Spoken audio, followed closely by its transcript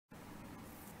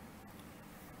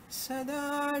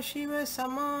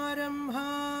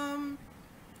सदाशिवसमारम्भां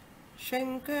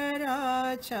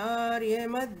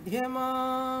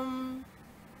शङ्कराचार्यमध्यमाम्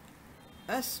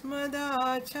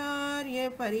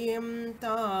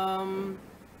अस्मदाचार्यपर्यन्तां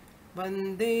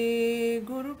वन्दे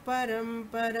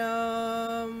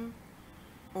गुरुपरम्पराम्।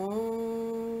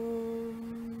 ओम।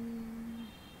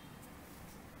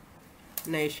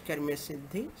 Naishkarmya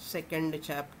Siddhi, second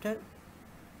chapter,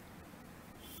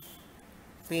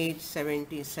 page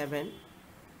 77,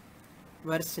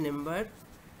 verse number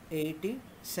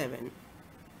 87.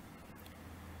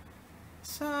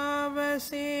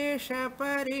 सावशेष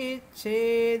परिच्छेदिनीं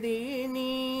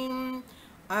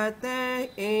अत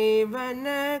एव न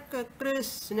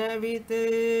कृष्णवित्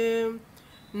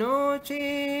नो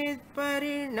चेत्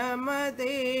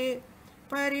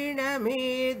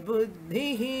परिणमेद्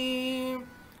बुद्धिः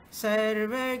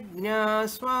सर्वज्ञा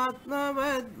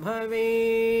स्वात्मवद्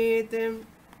भवेत्।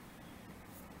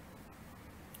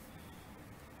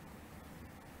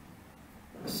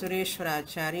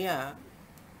 Sureshwaracharya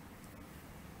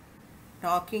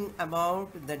talking about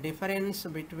the difference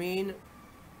between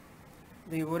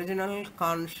the original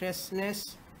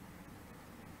consciousness,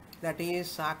 that is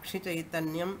Sakshi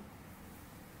Chaitanyam,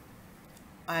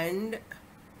 and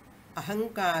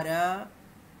Ahankara,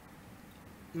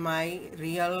 my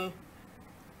real,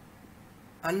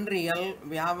 unreal,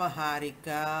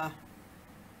 Vyavaharika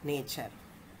nature.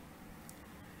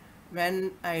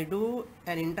 When I do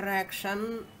an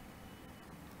interaction,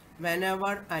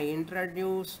 whenever I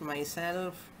introduce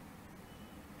myself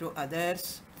to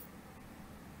others,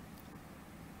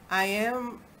 I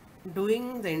am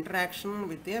doing the interaction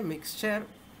with a mixture,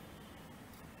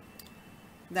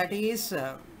 that is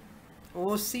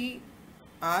OC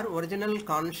or original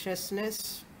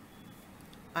consciousness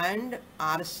and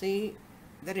RC,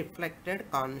 the reflected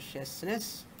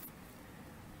consciousness,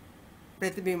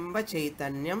 Pratibimba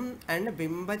Chaitanyam and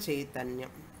Bimba Chaitanyam.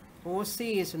 OC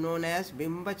is known as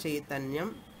Bimba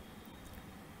Chaitanyam.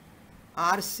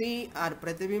 RC or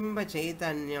Pratibimba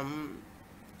Chaitanyam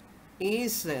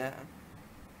is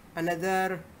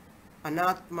another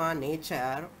Anatma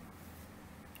nature,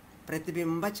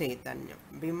 Pratibimba Chaitanyam.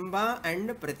 Bimba and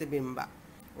Pratibimba,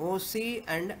 OC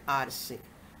and RC,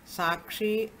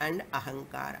 Sakshi and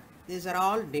Ahankara. These are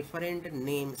all different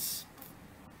names.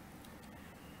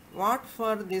 What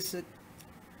for this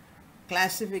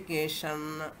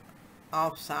classification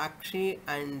of Sakshi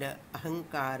and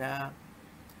Ahankara?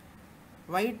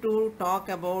 Why to talk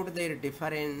about their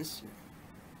difference?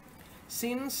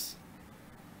 Since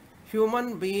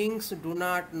human beings do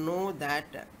not know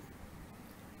that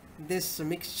this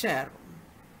mixture,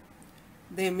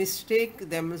 they mistake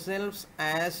themselves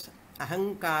as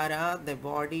Ahankara, the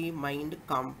body-mind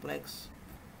complex,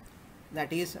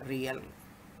 that is real.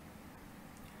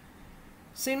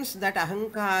 Since that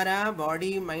Ahankara,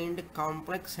 body-mind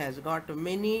complex has got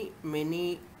many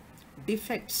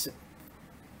defects,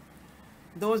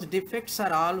 those defects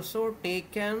are also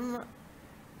taken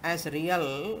as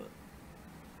real,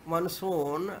 one's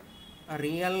own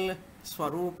real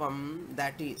Swarupam,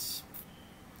 that is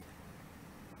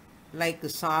like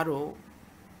sorrow,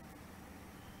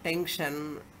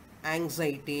 tension,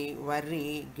 anxiety,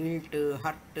 worry, guilt,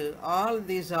 hurt, all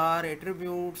these are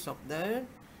attributes of the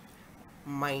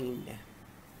mind.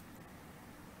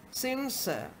 Since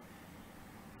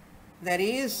there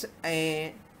is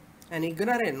an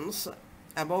ignorance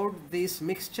about this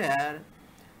mixture,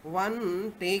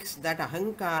 one takes that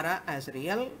Ahankara as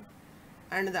real,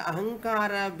 and the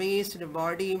Ahankara based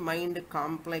body mind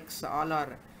complex all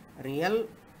are real,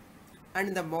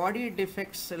 and the body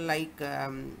defects like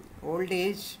old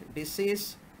age,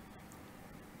 disease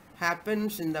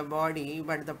happens in the body,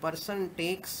 but the person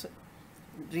takes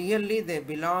really they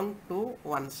belong to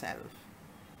oneself,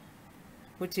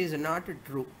 which is not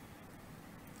true.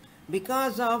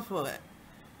 Because of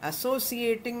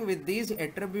associating with these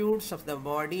attributes of the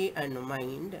body and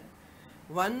mind,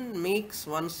 one makes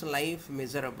one's life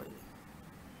miserable.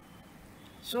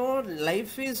 So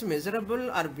life is miserable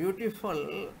or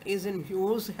beautiful is in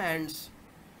whose hands?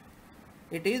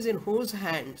 It is in whose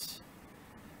hands?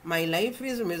 My life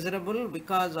is miserable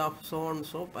because of so and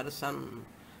so person,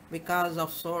 because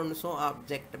of so and so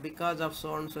object, because of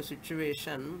so and so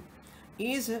situation.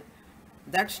 Is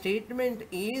that statement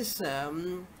is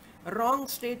wrong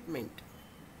statement.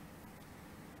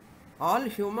 All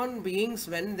human beings,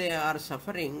 when they are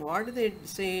suffering, what do they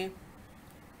say?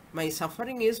 My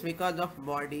suffering is because of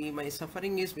body, my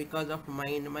suffering is because of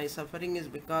mind, my suffering is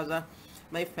because of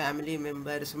my family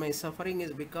members, my suffering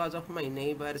is because of my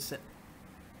neighbors,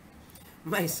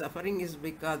 my suffering is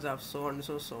because of so and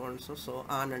so, so and so, so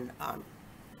on and on.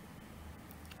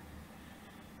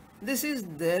 This is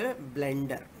the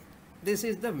blunder. This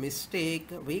is the mistake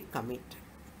we commit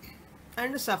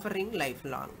and suffering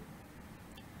lifelong.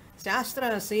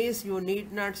 Shastra says you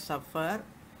need not suffer,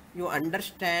 you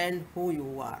understand who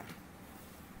you are.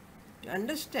 You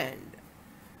understand.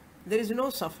 There is no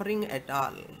suffering at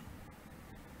all.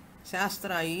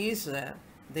 Shastra is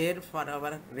there for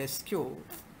our rescue.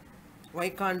 Why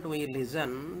can't we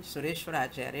listen?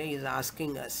 Sureshwaracharya is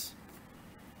asking us.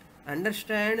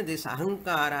 Understand this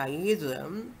ahankara is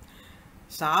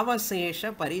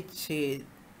savasesha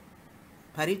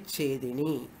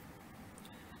parichedini.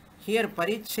 Here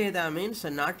paricheda means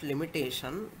not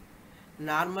limitation.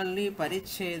 Normally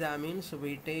paricheda means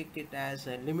we take it as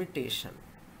a limitation,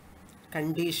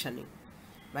 conditioning.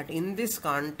 But in this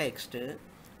context,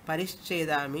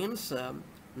 paricheda means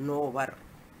knower.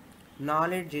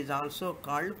 Knowledge is also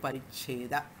called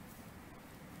paricheda.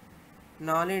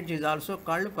 Knowledge is also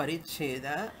called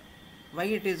paricheda. Why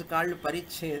it is called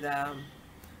paricheda?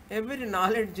 Every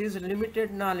knowledge is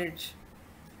limited knowledge.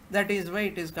 That is why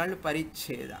it is called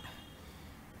paricheda.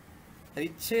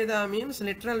 Paricheda means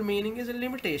literal meaning is a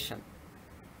limitation.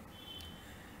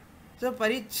 So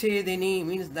parichedini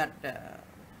means that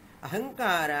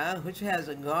ahankara which has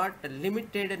got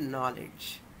limited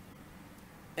knowledge.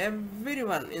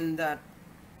 Everyone in the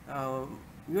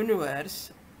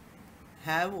universe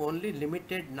have only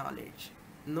limited knowledge.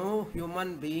 No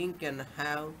human being can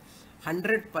have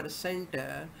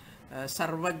 100%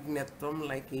 sarvajnatvam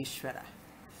like Ishvara.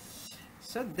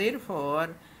 So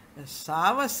therefore,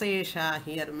 savasesha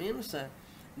here means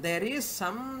there is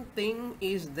something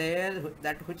is there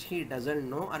that which he doesn't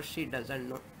know or she doesn't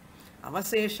know.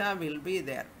 Avasesha will be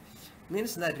there.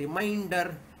 Means the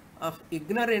reminder of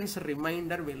ignorance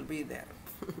reminder will be there.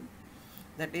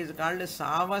 That is called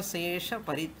savasesha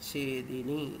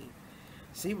parichedini.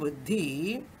 See,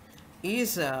 buddhi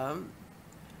is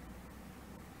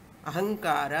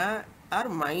ahankara, our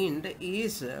mind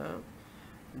is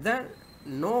the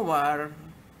knower,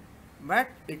 but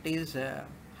it is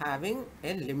having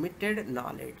a limited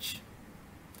knowledge.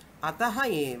 Ataha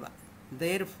eva,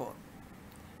 therefore,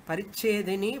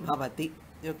 parichedini bhavati,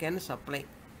 you can supply.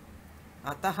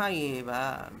 Ataha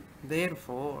eva,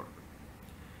 therefore,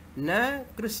 na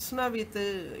krishnavit,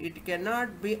 it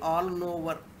cannot be all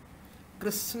knower.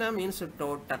 Krishna means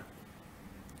total.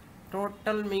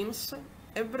 Total means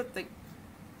everything.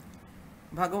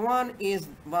 Bhagavan is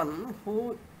one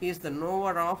who is the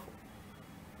knower of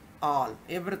all,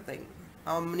 everything,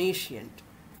 omniscient.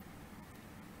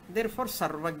 Therefore,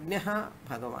 Sarvajnaha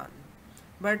Bhagavan.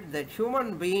 But the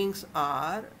human beings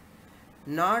are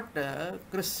not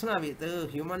Krishnavit.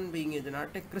 Human being is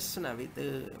not a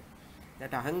Krishnavit.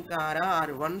 That ahankara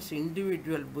or one's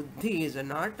individual buddhi is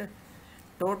not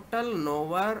total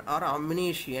knower or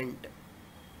omniscient.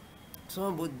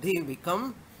 So buddhi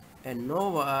becomes a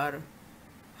knower.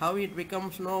 How it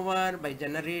becomes knower? By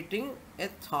generating a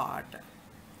thought,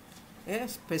 a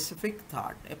specific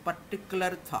thought, a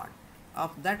particular thought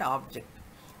of that object.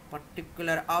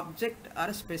 Particular object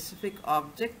or specific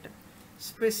object,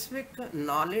 specific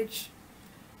knowledge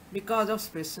because of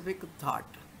specific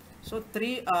thought. So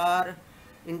three are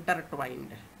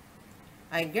intertwined.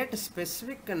 I get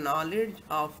specific knowledge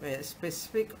of a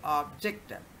specific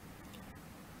object.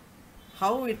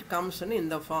 How it comes in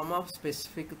the form of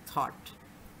specific thought.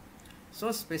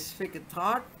 So specific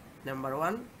thought, number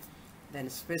one, then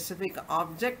specific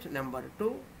object, number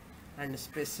two, and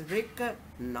specific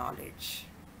knowledge.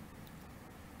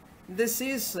 This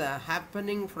is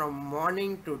happening from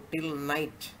morning to till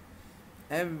night,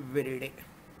 every day.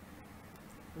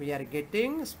 We are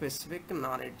getting specific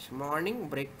knowledge. Morning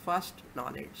breakfast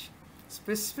knowledge,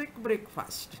 specific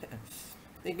breakfast.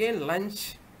 Again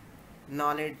lunch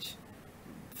knowledge,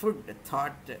 food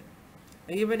thought,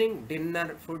 evening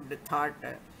dinner food thought,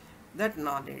 that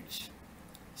knowledge.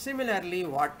 Similarly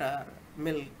water,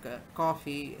 milk,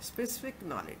 coffee, specific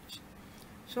knowledge.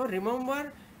 So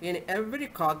remember, in every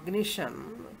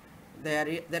cognition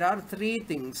there are three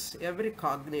things. Every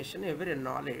cognition, every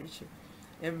knowledge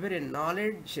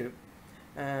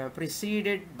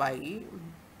preceded by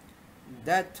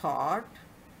the thought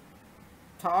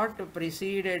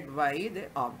preceded by the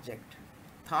object.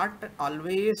 Thought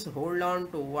always hold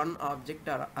on to one object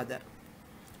or other,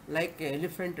 like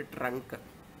elephant trunk.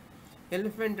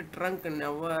 Elephant trunk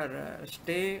never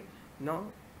stay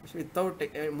without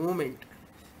a movement.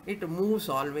 It moves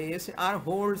always or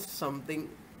holds something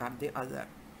or the other.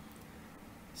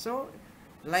 So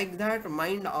like that,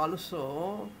 mind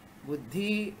also,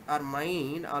 buddhi or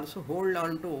mind also hold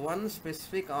on to one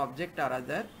specific object or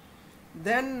other.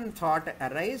 Then thought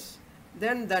arise,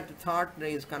 then that thought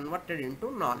is converted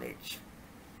into knowledge.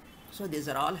 So these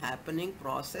are all happening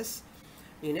process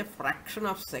in a fraction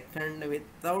of second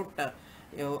without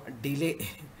delay.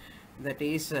 That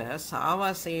is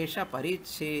savasesha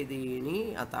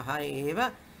parichedini ataha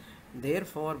eva.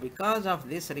 Therefore, because of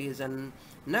this reason,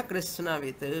 na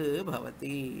krishnavit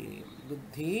bhavati.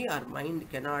 Buddhi or mind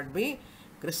cannot be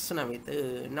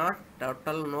krishnavit, not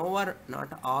total knower,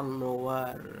 not all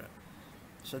knower.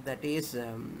 So that is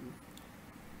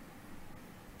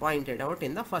pointed out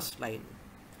in the first line.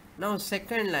 Now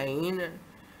second line,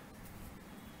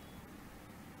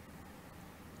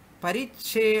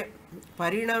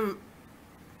 parinam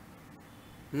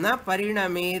na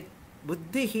parinamet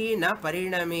buddhihi na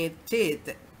parinamet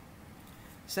chet.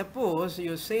 Suppose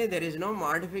you say there is no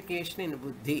modification in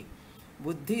buddhi.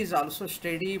 Buddhi is also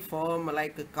steady form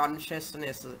like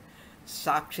consciousness,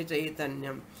 sakshi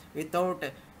chaitanyam. Without,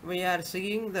 we are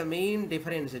seeing the main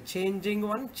difference, changing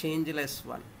one, changeless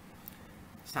one.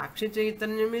 Sakshi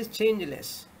chaitanyam is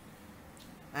changeless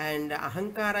and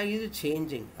ahankara is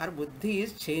changing, or buddhi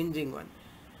is changing one.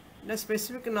 The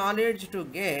specific knowledge to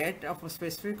get of a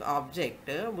specific object,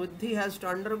 buddhi has to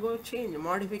undergo change,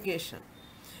 modification.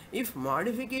 If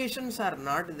modifications are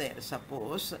not there,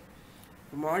 suppose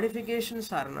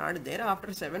modifications are not there,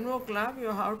 after 7 o'clock you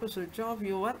have to switch off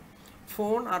your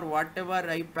phone or whatever,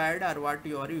 iPad or what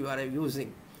you are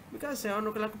using. Because 7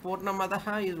 o'clock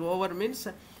Purnamadaha is over means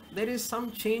there is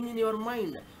some change in your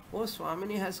mind. Oh,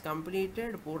 Swamini has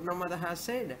completed, Purnamadaha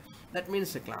said. That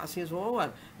means the class is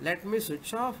over. Let me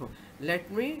switch off.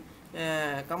 Let me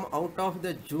come out of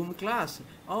the Zoom class.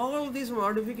 All these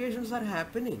modifications are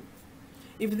happening.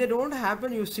 If they don't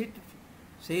happen, you sit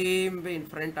same way in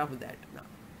front of that. Now,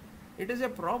 it is a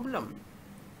problem.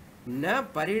 Na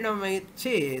parinamayet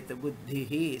chet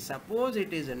buddhihi. Suppose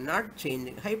it is not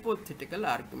changing. Hypothetical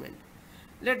argument.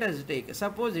 Let us take.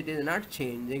 Suppose it is not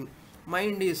changing.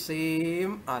 Mind is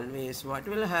same always. What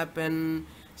will happen?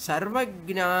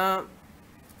 Sarvagna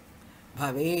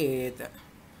bhavet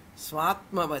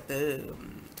swatmavat.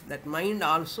 That mind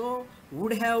also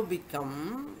would have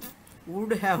become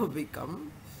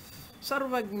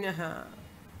sarvagnaha,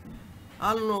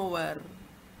 all knower.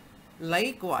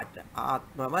 Like what?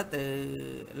 Atmavat,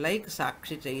 like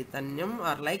Sakshi Chaitanyam,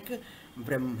 or like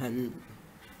Brahman.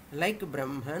 Like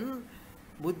Brahman,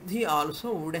 Buddhi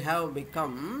also would have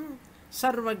become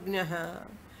Sarvagnaha.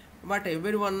 But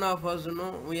every one of us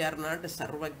know we are not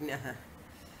Sarvagnaha.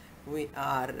 We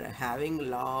are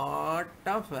having lot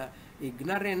of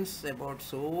ignorance about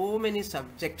so many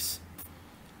subjects.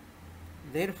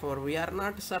 Therefore, we are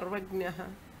not Sarvagnaha.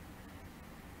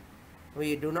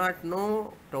 We do not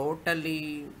know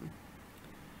totally.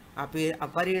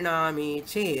 Aparinami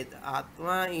chet.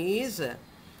 Atma is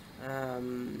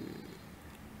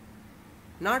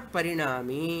not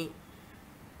parinami.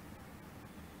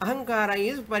 Ahankara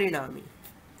is parinami.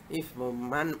 If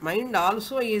mind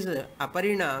also is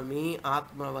aparinami,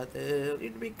 atmavat,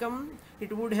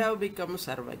 it would have become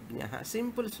sarvagnaha.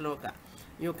 Simple sloka.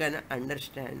 You can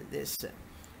understand this.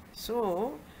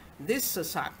 So, this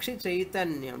Sakshi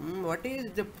Chaitanyam, what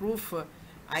is the proof?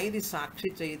 I, the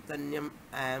Sakshi Chaitanyam,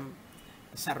 am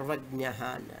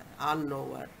Sarvagnaha, all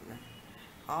knower.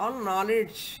 All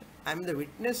knowledge, I am the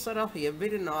witnesser of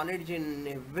every knowledge in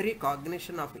every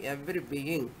cognition of every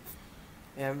being,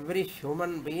 every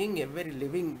human being, every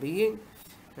living being.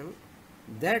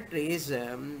 That is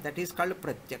called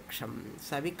Pratyaksham.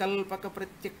 Savikalpaka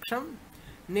Pratyaksham,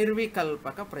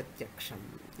 Nirvikalpaka Pratyaksham.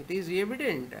 It is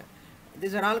evident.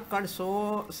 These are all called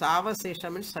Savasesha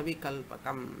means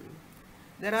Savikalpakam.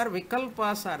 There are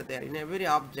Vikalpas are there in every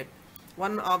object.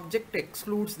 One object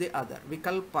excludes the other.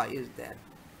 Vikalpa is there.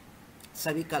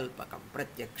 Savikalpakam,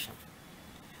 Pratyaksham.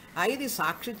 I, the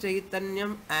Sakshi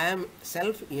Chaitanyam, am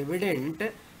self-evident,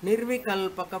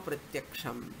 Nirvikalpaka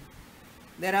Pratyaksham.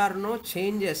 There are no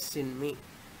changes in me.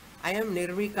 I am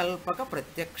Nirvikalpaka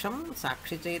Pratyaksham,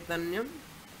 Sakshi Chaitanyam.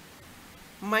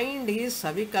 Mind is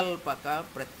Savikalpaka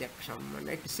Pratyaksham, and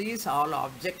it sees all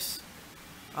objects,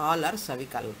 all are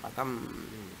Savikalpakam.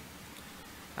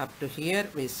 Up to here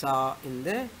we saw in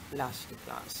the last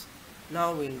class.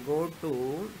 Now we will go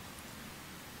to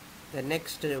the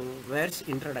next verse,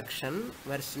 introduction,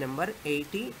 verse number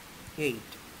 88.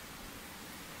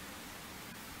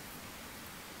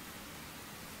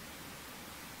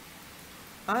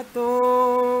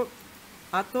 Ato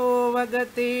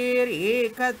vagatir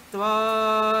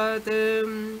ekatvat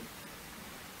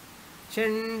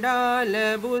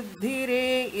chandala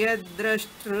buddhire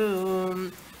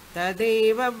yadrashtrum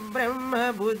tadeva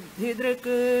brahma buddhidrik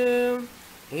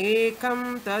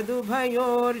ekam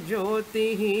tadubhayor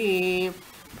jyotihi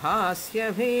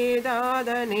bhasya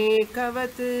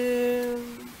bhedadanekavat.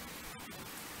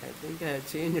 I think I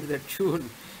have changed the tune,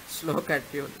 sloka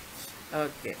tune.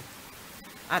 Okay.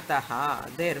 Ataha,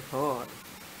 therefore.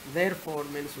 Therefore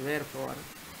means wherefore.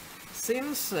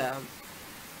 Since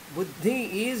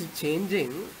buddhi is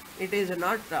changing, it is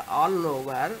not all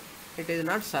over, it is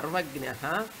not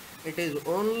sarvagnaha, it is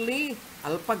only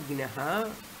alpagnaha.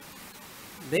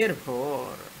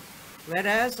 Therefore,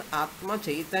 whereas Atma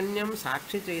Chaitanyam,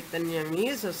 Sakshi Chaitanyam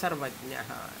is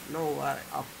sarvagnaha, knower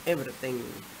of everything.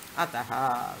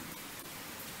 Ataha.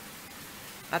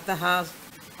 Ataha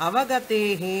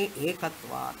avagatehe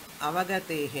ekatvat.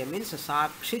 Avagatehe means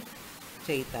Sakshi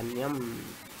Chaitanyam.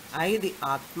 I, the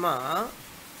Atma,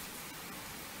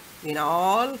 in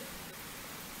all,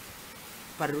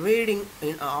 pervading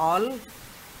in all,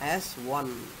 as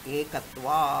one.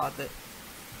 Ekatvat.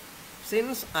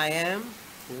 Since I am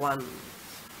one,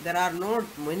 there are not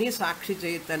many Sakshi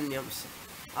Chaitanyams.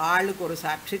 All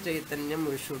Sakshi Chaitanyam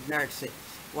we should not say.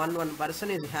 One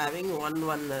person is having one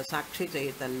Sakshi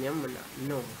Chaitanyam.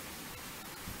 No.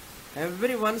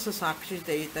 Everyone's Sakshi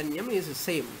Chaitanyam is the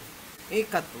same.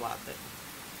 Ekatvat.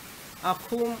 Of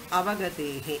whom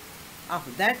avagatehe.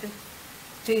 Of that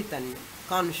Chaitanya,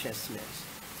 consciousness.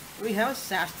 We have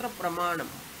Shastra Pramanam.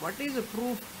 What is the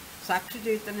proof? Sakshi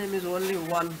Chaitanyam is only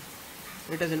one.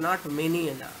 It is not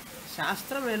many.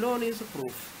 Shastra alone is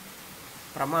proof.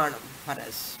 Pramanam for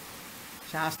us.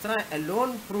 Shastra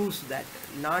alone proves that,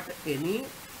 not any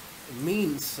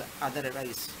means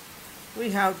otherwise. We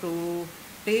have to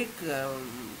take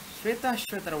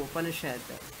Shvetashvatara Upanishad.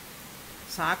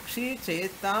 Sakshi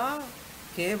Cheta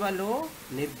Kevalo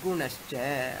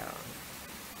Nirgunascha.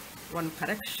 One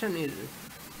correction is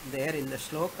there in the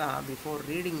shloka. Before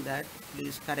reading that,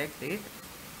 please correct it.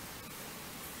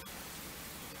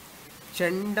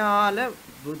 Chandala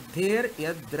buddhir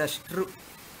yadrashtru.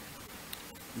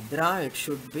 Dra it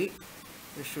should be.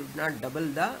 It should not double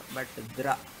the, but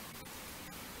dra.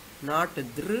 Not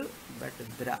dr, but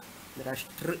dra.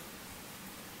 Drashtru.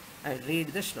 I read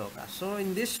the shloka. So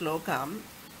in this shloka,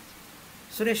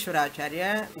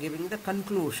 Sureshwaracharya giving the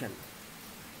conclusion.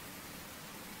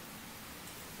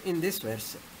 In this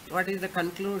verse, what is the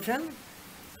conclusion?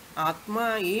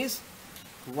 Atma is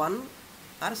one,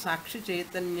 or Sakshi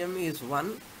Chaitanyam is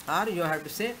one, or you have to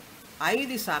say, I,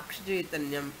 the Sakshi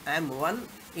Chaitanyam, am one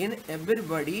in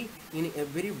everybody, in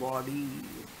every body.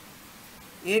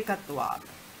 Ekatvat.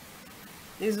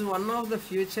 This is one of the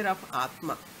future of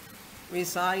Atma. We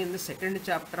saw in the second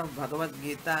chapter of Bhagavad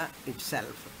Gita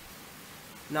itself.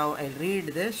 Now I read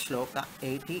the shloka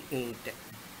 88.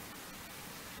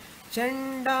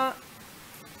 Chanda.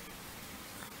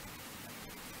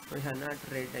 We have not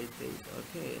read, I think.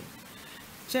 Okay.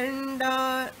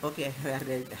 Chanda. Okay, I have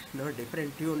read. No,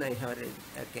 different tune I have read.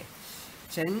 Okay.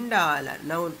 Chandala.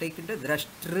 Now take it to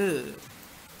Drashtru.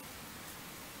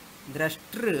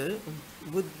 Drashtru.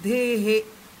 Buddhehe.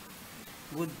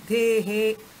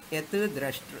 Buddhehe yat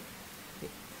drashtru.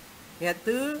 Yat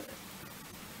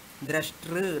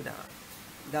drashtru.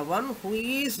 The one who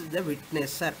is the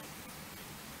witnesser.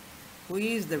 Who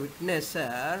is the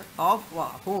witnesser of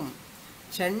whom?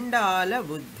 Chandala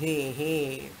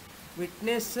buddhehe.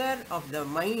 Witnesser of the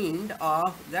mind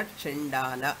of that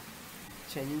Chandala.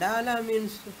 Chandala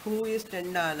means, who is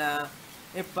Chandala?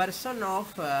 A person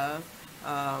of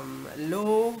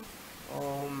low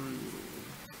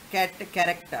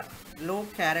character. Low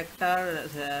character,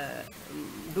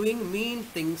 doing mean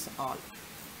things all.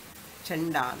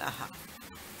 Chandalaha.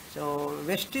 So,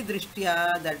 Veshti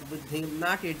Drishtya, that buddhi,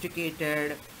 not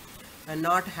educated,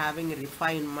 not having a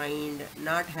refined mind,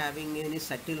 not having any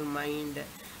subtle mind,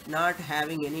 not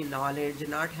having any knowledge,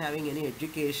 not having any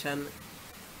education.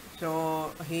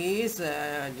 So, he is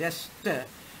just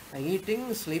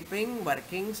eating, sleeping,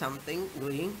 working, something,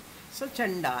 doing. So,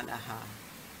 Chandalaha.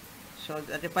 So,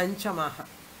 that is Panchamaha.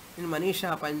 In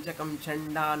Manisha Panchakam,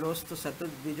 Chandalostu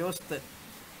Satudvijost.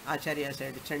 Acharya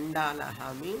said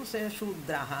Chandalaha means a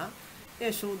Shudraha.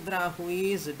 A Shudra who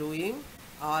is doing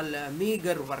all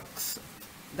meager works.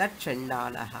 That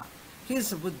Chandalaha.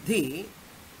 His buddhi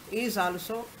is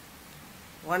also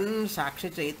one Sakshi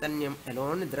Chaitanyam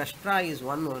alone. Drashtra is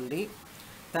one only.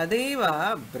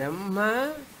 Tadeva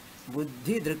Brahma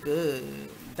Buddhi Drik.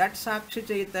 That Sakshi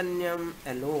Chaitanyam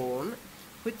alone,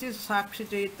 which is Sakshi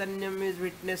Chaitanyam, is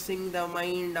witnessing the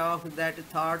mind of that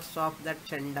thoughts of that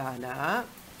Chandala.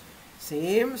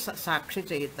 Same Sakshi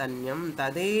Chaitanyam,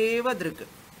 Tadeva Drik.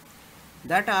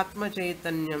 That Atma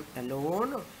Chaitanyam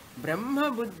alone, Brahma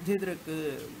Buddhi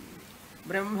Drik.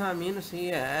 Brahma means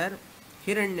here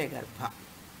Hiranyagarbha.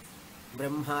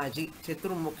 Brahmaji,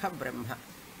 Chaturmukha Brahma.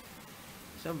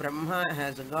 So Brahma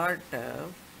has got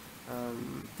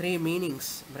three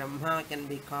meanings. Brahma can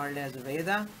be called as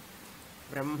Veda,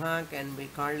 Brahma can be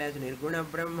called as Nirguna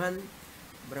Brahman,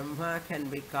 Brahma can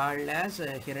be called as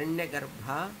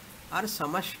Hiranyagarbha or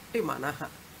Samashti Manaha,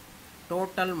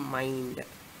 total mind.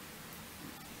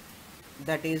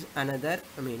 That is another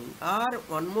meaning. Or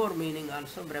one more meaning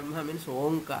also, Brahma means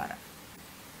Omkara.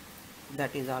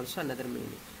 That is also another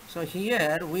meaning. So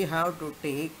here we have to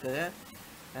take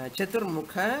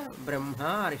Chaturmukha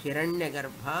Brahma or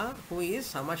Hiranyagarbha, who is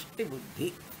Samashti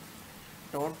Buddhi,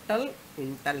 total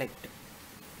intellect.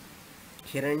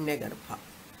 Hiranyagarbha.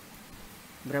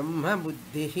 Brahma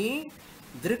Buddhi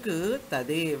Drik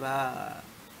Tadeva.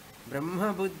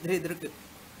 Brahma Buddhi Drik.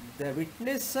 The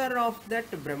witnesser of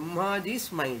that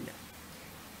Brahmaji's mind.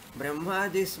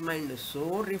 Brahmaji's mind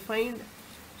so refined,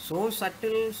 so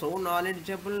subtle, so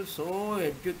knowledgeable, so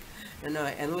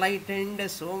enlightened,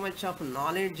 so much of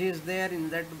knowledge is there in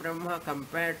that Brahma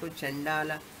compared to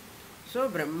Chandala. So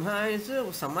Brahma is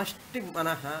Samashti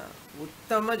Manaha,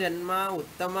 Uttama Janma,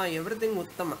 Uttama, everything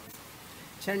Uttama.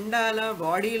 Chandala,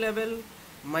 body level,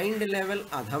 mind level,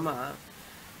 Adhama.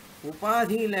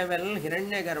 Upadhi level,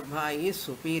 Hiranyagarbha is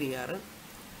superior.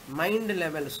 Mind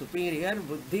level superior,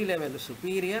 Buddhi level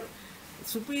superior.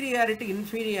 Superiority,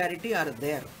 inferiority are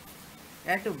there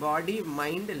at body,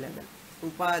 mind level,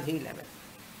 Upadhi level.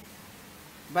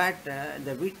 But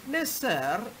the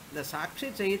witnesser, the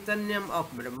Sakshi Chaitanyam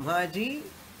of Brahmaji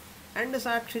and the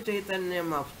Sakshi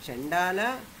Chaitanyam of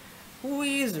Chandala, who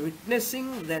is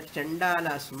witnessing that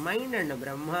Chandala's mind and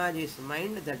Brahmaji's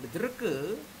mind, that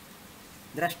Drik,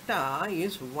 Drashta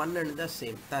is one and the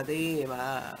same.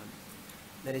 Tadeva.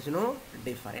 There is no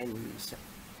difference.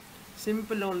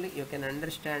 Simple only, you can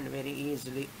understand very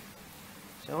easily.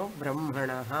 So,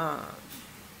 Brahmanaha.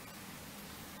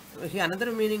 Here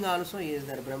another meaning also is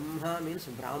that Brahma means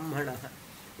Brahmanaha.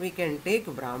 We can take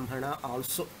Brahmana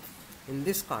also in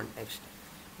this context.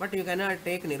 But you cannot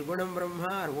take Nirgunam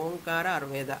Brahma or Omkara or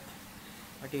Veda.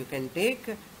 But you can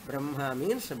take Brahma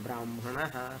means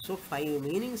Brahmanaha. So 5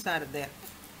 meanings are there.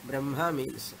 Brahma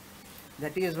means.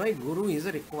 That is why Guru is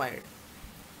required.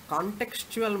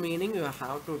 Contextual meaning you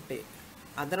have to take.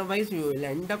 Otherwise you will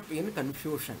end up in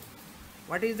confusion.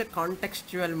 What is the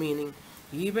contextual meaning?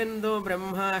 Even though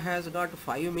Brahma has got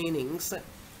 5 meanings,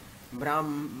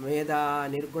 Veda,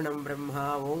 Nirgunam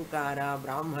Brahma, Omkara,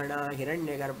 Brahmana,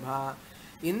 Hiranyagarbha,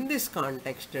 in this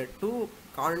context, 2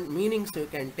 meanings you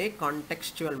can take.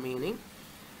 Contextual meaning.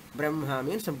 Brahma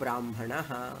means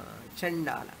Brahmana,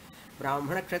 Chandala.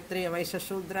 Brahmana, Kshatriya, Vaishya,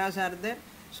 Shudras are there.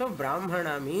 So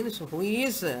Brahmana means who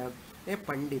is a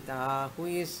Pandita, who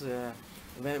is a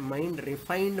mind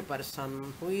refined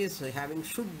person, who is having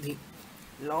Shuddhi.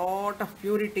 Lot of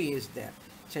purity is there.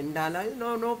 Chandala is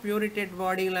no purity at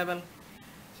body level.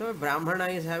 So Brahmana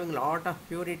is having lot of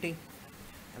purity.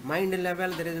 Mind level,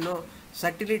 there is no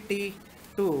subtlety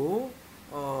to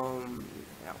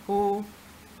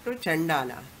to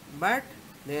Chandala, but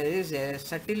there is a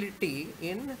subtlety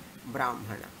in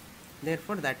Brahmana.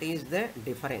 Therefore, that is the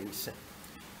difference.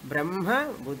 Brahma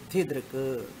Buddhi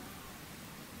Drik.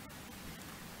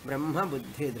 Brahma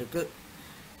Buddhi Drik.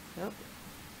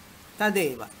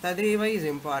 Tadeva. Tadeva is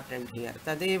important here.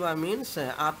 Tadeva means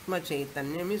Atma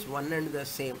Chaitanyam is one and the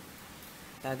same.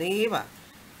 Tadeva.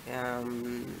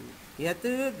 Yat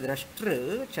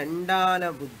Drashtru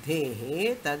Chandala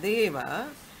Buddhehe Tadeva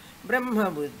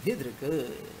Brahma Buddhi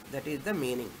Drik. That is the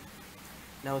meaning.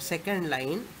 Now second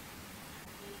line.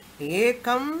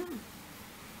 Ekam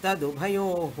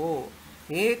Tadubhayoho.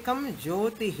 Ekam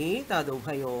Jyotihi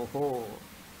Tadubhayoho.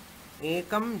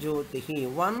 Ekam Jyotihi.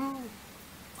 One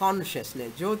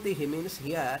consciousness. Jyotihi means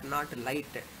here not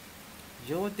light.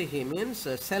 Jyotihi means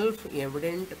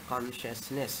self-evident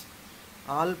consciousness.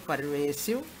 All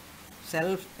pervasive,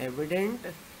 self-evident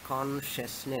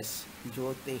consciousness.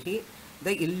 Jyotihi,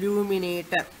 the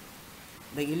illuminator.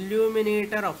 The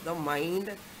illuminator of the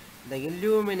mind, the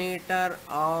illuminator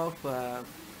of the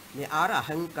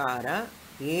Ahankara.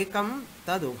 Ekam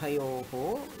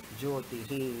Tadubhayoho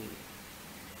Jyotihi.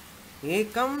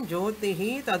 Ekam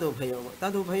Jyotihi Tadubhayoho.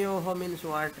 Tadubhayoho means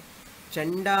what?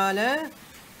 Chandala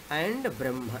and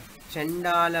Brahma.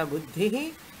 Chandala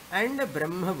Buddhi and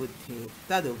Brahma Buddhi.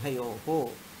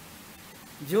 Tadubhayoho.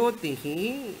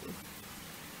 Jyotihi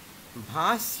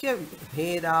Bhasya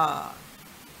Bheda.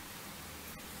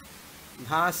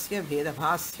 Bhasya Bheda.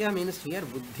 Bhasya means here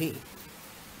Buddhi.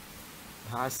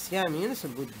 Bhasya means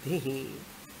Buddhi.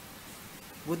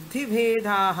 Buddhi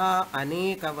Bhedaha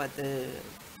Anekavat.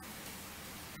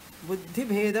 Buddhi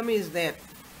Bhedam is there.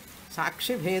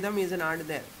 Sakshi Bhedam is not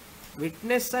there.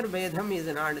 Witnesser Bhedam is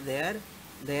not there.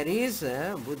 There is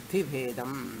Buddhi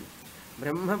Bhedam.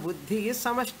 Brahma buddhi is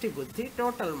samashti buddhi,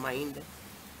 total mind.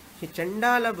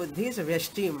 Chandala buddhi is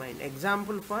Vyashti mind.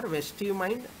 Example for Vyashti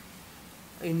mind,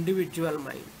 individual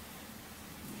mind.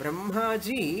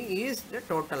 Brahmaji is the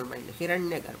total mind,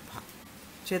 Hiranyagarbha,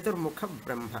 Chaturmukha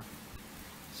Brahma.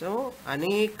 So,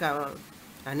 Anekavat,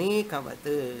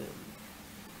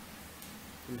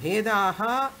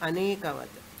 Bhedaha Anekavat.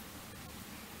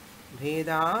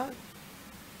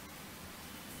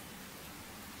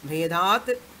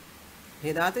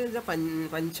 Bhedat is the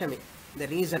Panchami, the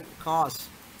reason, cause.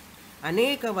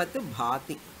 Anekavat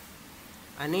bhati.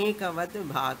 Anekavat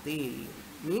bhati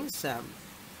means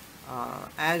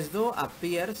as though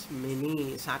appears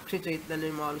many. Sakshi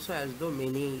Chaitanyam also as though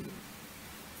many.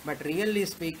 But really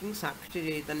speaking,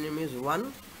 Sakshi Chaitanyam is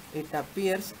one, it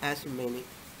appears as many.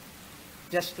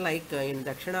 Just like in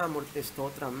Dakshinamurti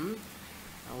Stotram,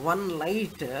 one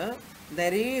light,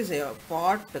 there is a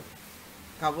pot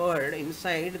covered,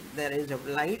 inside there is a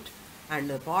light and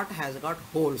the pot has got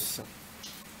holes.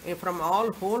 From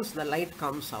all holes the light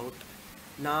comes out.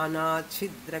 Nana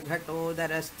chidra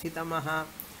ghatodara sthitamaha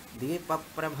deepa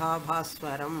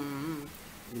prabhabhaswaram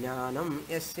jnanam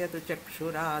yasya tu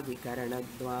chakshuradikarana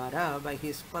dvara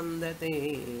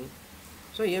bahispandate.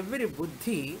 So every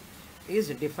buddhi is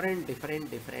different.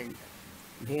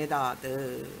 Bhedat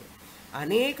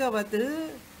anekavat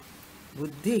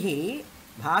buddhi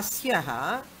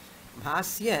bhasya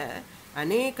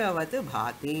anekavat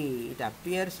bhati. It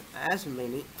appears as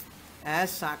many,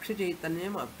 as Sakshi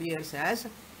Chaitanyam appears as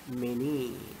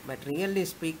many, but really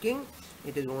speaking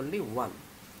it is only one.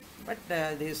 But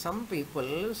there is some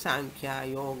people, Sankhya,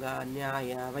 Yoga,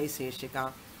 Nyaya,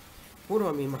 Vaiseshika,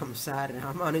 Purvamimamsa,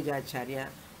 Ramanujacharya,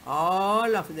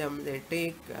 all of them they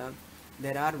take,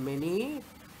 there are many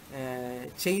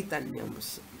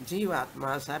Chaitanyams,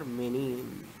 Jivatmas are many.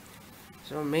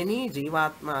 So many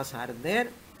Jivatmas are there.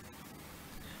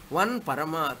 One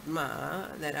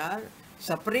Paramatma, there are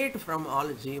separate from all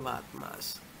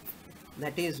Jivatmas.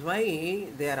 That is why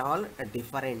they are all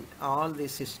different. All the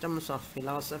systems of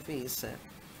philosophies,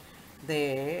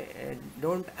 they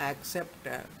don't accept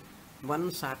one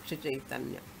Sakshi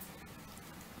Chaitanya.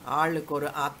 All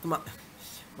Koru Atma.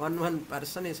 One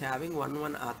person is having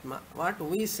one Atma. What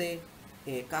we say?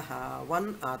 Ekaha,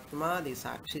 one Atma, the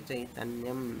Sakshi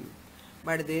Chaitanyam.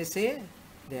 But they say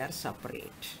they are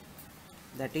separate.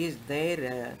 That is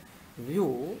their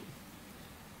view.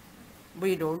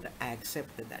 We don't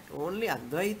accept that. Only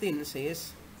Advaitin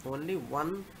says only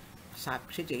one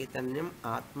Sakshi Chaitanyam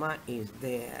Atma is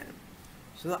there.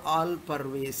 So all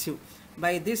pervasive.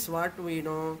 By this what we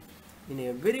know? In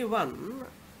everyone,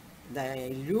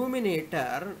 the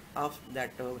illuminator of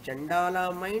that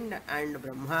Chandala mind and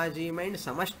Brahmaji mind,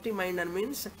 Samashti mind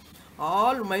means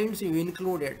all minds you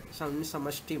included, some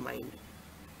Samashti mind.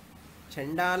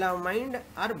 Chandala mind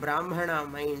or Brahmana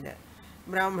mind.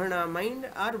 Brahmana mind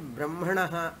or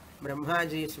Brahmanaha,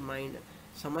 Brahmaji's mind,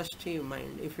 Samashti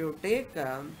mind. If you take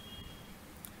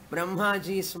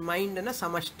Brahmaji's mind, na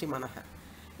Samashti manaha.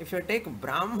 If you take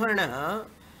Brahmana,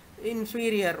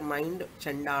 inferior mind,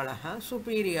 Chandalaha,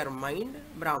 superior mind,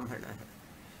 Brahmana.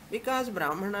 Because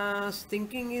Brahmana's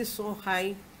thinking is so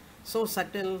high, so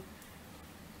subtle,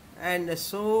 and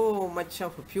so much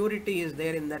of purity is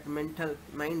there in that mental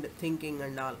mind thinking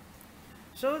and all.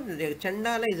 So the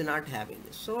Chandala is not having.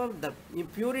 So the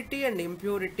purity and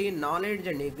impurity, knowledge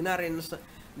and ignorance,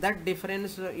 that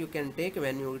difference you can take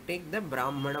when you take the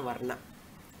Brahmana Varna.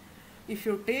 If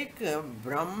you take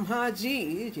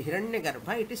Brahmaji,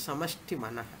 Hiranyagarbha, it is Samashti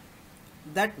Manaha.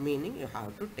 That meaning you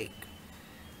have to take.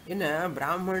 In a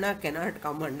Brahmana cannot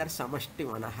come under Samashti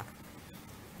Manaha.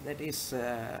 That is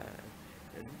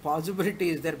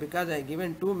possibility is there because I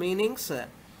given two meanings.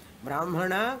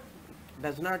 Brahmana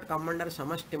does not come under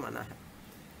Samashti Manaha.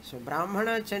 So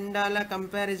Brahmana Chandala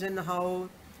comparison how?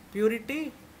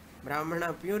 Purity,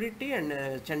 Brahmana purity and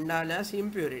Chandala's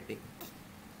impurity.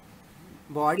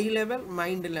 Body level,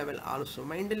 mind level also.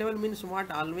 Mind level means what?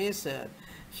 Always they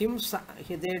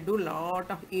do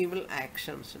lot of evil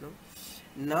actions,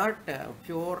 not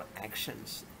pure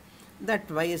actions. That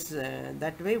way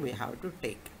we have to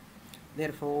take.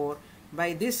 Therefore,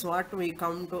 by this what we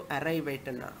come to arrive at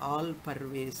an all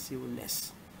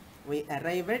pervasiveness. We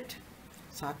arrive at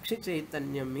Sakshi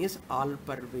Chaitanyam is all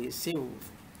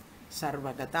pervasive.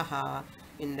 Sarvagataha.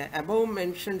 In the above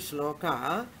mentioned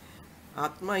sloka,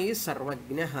 Atma is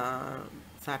Sarvagnaha.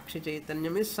 Sakshi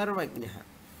Chaitanyam is Sarvagnaha.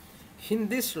 In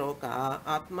this sloka,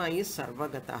 Atma is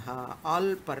Sarvagataha.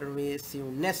 All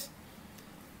pervasiveness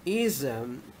is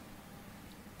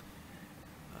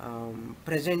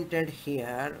presented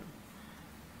here.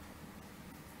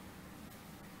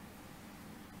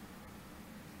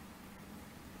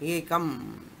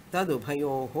 ekam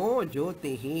tadubhayoho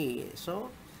jyotihi. So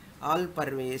all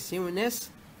pervasiveness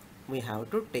we have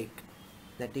to take.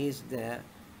 That is the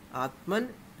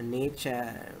Atman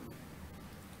nature.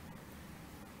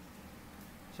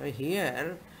 So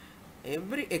here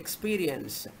every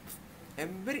experience,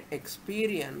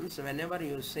 whenever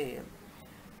you say,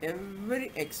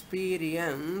 every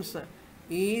experience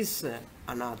is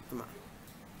anatma.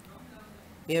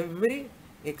 Every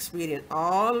experience,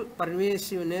 all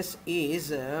pervasiveness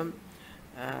is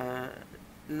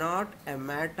not a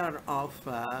matter of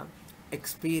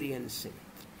experiencing.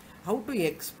 How to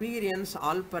experience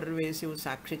all pervasive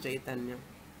Sakshi Chaitanya?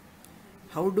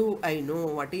 How do I know?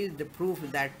 What is the proof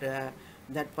that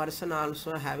that person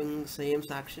also having same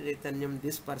Sakshi Chaitanyam,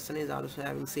 this person is also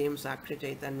having same Sakshi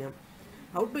Chaitanyam?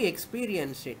 How to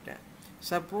experience it?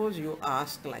 Suppose you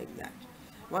ask like that.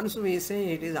 Once we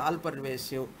say it is all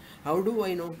pervasive, how do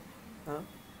I know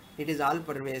it is all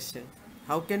pervasive?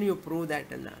 How can you prove that?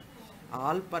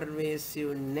 All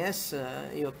pervasiveness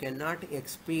you cannot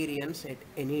experience at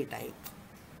any time.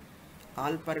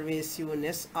 All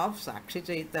pervasiveness of Sakshi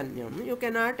Chaitanyam you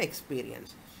cannot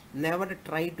experience. Never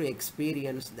try to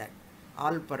experience that.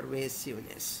 All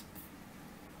pervasiveness.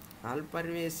 All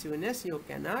pervasiveness you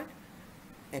cannot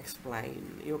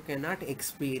explain. You cannot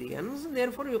experience.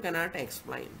 Therefore you cannot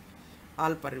explain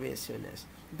all pervasiveness.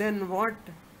 Then what?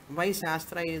 Why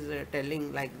Shastra is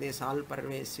telling like this, all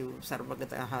pervasive,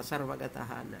 sarvagataha,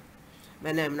 sarvagataha?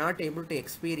 When I am not able to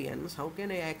experience, how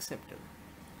can I accept it?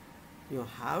 You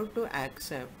have to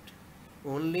accept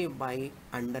only by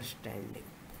understanding.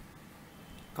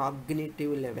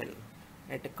 Cognitive level.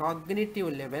 At a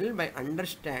cognitive level, by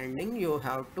understanding, you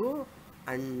have to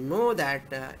know that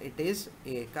it is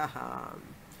ekaha.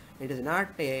 It is not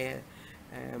a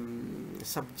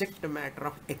subject matter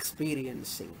of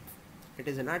experiencing. It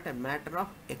is not a matter of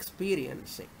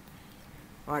experiencing.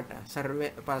 What?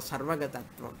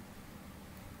 Sarvagatatvam.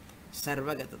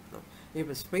 Sarvagatatvam.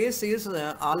 If space is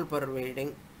all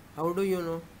pervading, how do you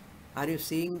know? Are you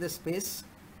seeing the space?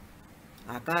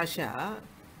 Akasha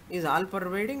is all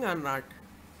pervading or not?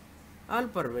 All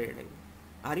pervading.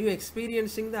 Are you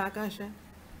experiencing the Akasha?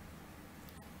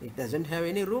 It doesn't have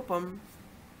any rupam.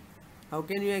 How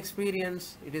can you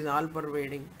experience? It is all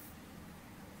pervading.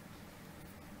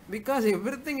 Because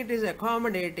everything it is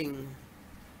accommodating.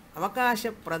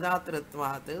 Avakasha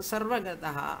pradatratvat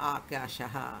sarvagataha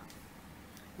akashaha.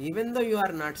 Even though you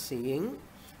are not seeing,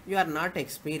 you are not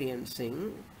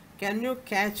experiencing, can you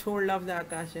catch hold of the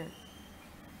Akasha?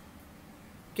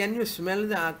 Can you smell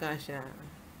the Akasha?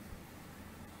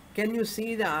 Can you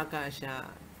see the Akasha?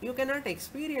 You cannot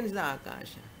experience the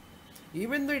Akasha.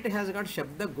 Even though it has got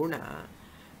Shabda Guna,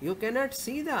 you cannot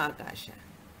see the Akasha.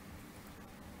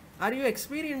 Are you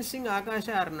experiencing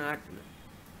Akasha or not?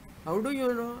 How do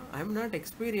you know? I am not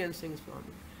experiencing,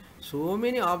 Swami. So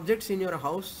many objects in your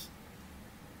house,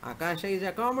 Akasha is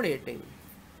accommodating.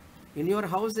 In your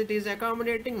house it is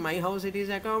accommodating, my house it is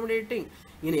accommodating.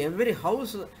 In every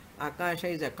house, Akasha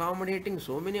is accommodating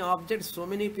so many objects, so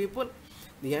many people.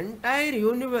 The entire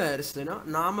universe,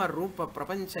 Nama, Rupa,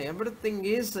 Prapancha, everything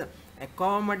is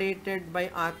accommodated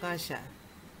by Akasha.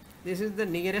 This is the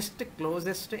nearest,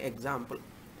 closest example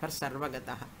for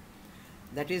Sarvagataha.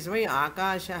 That is why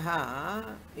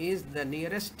Akasha is the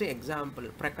nearest example.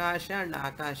 Prakasha and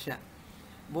Akasha,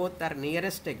 both are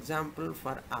nearest example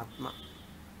for Atma.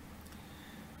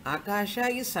 Akasha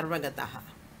is Sarvagataha.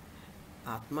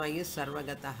 Atma is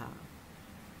Sarvagataha.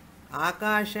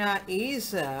 Akasha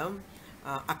is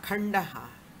Akhandaha,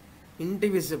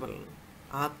 indivisible.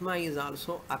 Atma is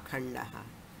also Akhandaha.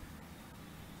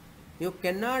 You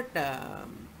cannot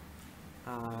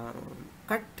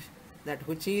cut that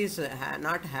which is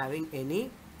not having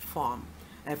any form.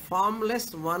 A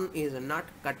formless one is not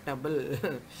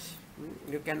cuttable.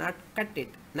 You cannot cut it.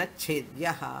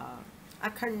 Nachedyaha,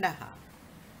 Akhandaha.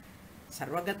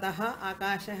 Sarvagataha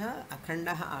Akashaha,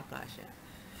 Akhandaha Akasha.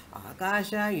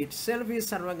 Akasha itself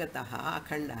is Sarvagataha,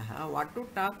 Akhandaha. What to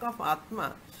talk of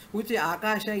Atma, which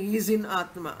Akasha is in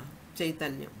Atma,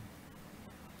 Chaitanyam.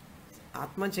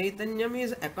 Atma Chaitanyam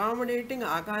is accommodating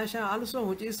Akasha also,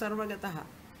 which is Sarvagataha.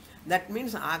 That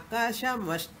means Akasha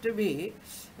must be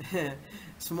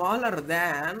smaller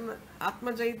than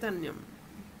Atma Chaitanyam.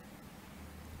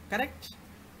 Correct?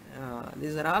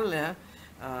 These are all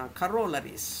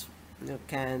corollaries you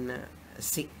can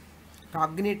see.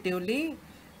 Cognitively,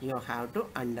 you have to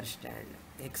understand.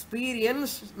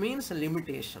 Experience means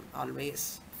limitation,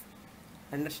 always.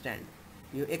 Understand.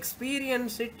 You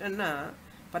experience it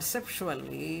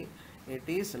perceptually, it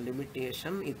is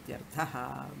limitation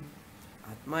ityarthaha.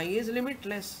 Atma is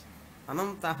limitless,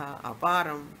 anantaha,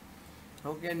 aparam.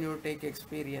 How can you take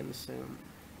experience?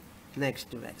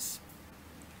 Next verse.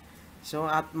 So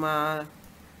Atma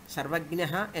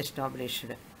Sarvagnaha established.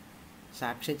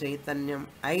 Sakshi Chaitanyam,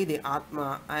 I the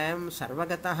Atma, I am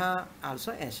Sarvagataha,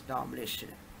 also established.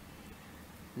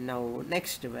 Now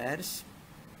next verse.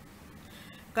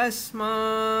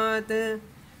 Kasmat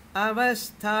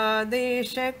Avastha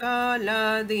Desha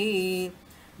Kaladi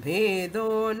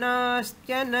Bhedo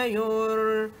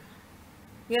Nastyanayur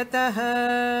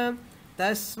Yataha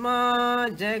Tasma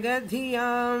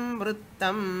Jagadhiyam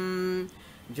Vrittam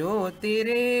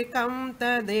Jyotirekam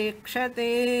Tadekshate.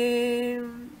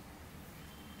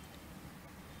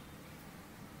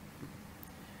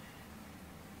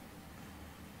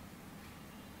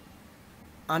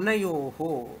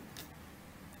 Anayoho.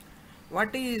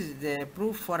 What is the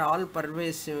proof for all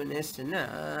pervasiveness?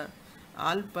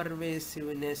 All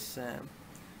pervasiveness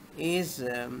is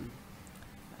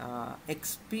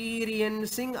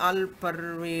experiencing all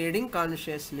pervading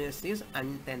consciousness is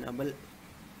untenable.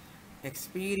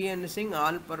 Experiencing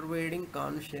all pervading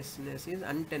consciousness is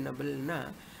untenable.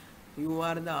 You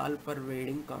are the all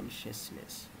pervading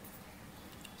consciousness.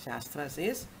 Shastra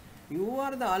says you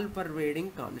are the all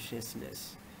pervading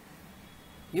consciousness.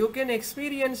 You can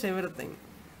experience everything,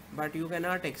 but you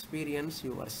cannot experience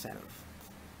yourself.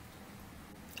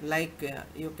 Like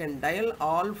you can dial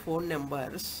all phone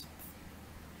numbers.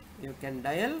 You can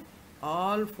dial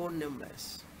all phone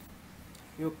numbers.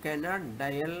 You cannot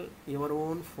dial your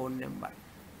own phone number.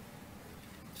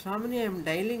 Swamini, I am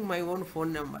dialing my own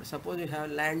phone number. Suppose you have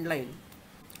landline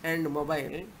and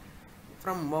mobile.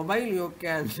 From mobile you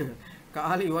can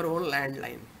call your own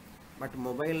landline. But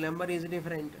mobile number is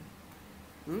different.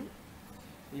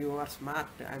 You are smart,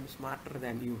 I am smarter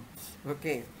than you.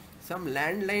 Okay, some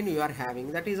landline you are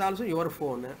having, that is also your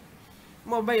phone.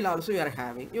 Mobile also you are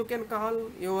having. You can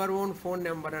call your own phone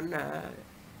number and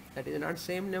that is not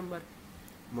same number.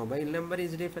 Mobile number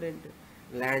is different.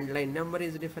 Landline number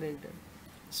is different.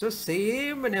 So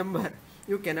same number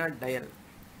you cannot dial.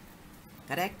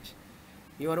 Correct?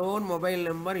 Your own mobile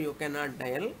number you cannot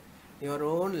dial. Your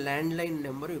own landline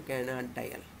number you cannot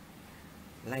dial.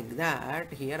 Like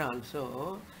that, here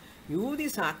also, you the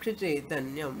Sakshi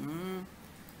Chaitanyam,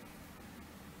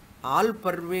 all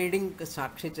pervading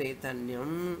Sakshi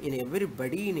Chaitanyam, in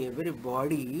everybody, in every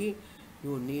body,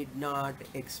 you need not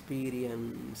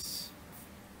experience.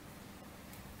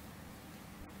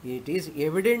 It is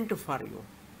evident for you.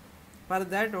 For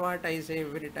that, what I say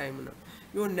every time,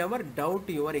 you never doubt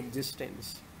your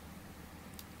existence.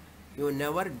 You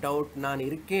never doubt, Nan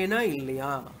irkena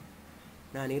illaya.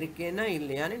 நான் இருக்கேனா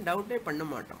இல்லையான்னு டவுட்டே பண்ண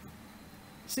மாட்டோம்.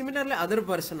 Similarly, other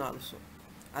person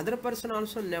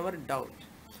also never doubt.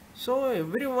 So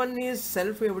everyone is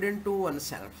self-evident to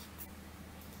oneself.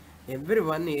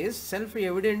 Everyone is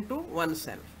self-evident to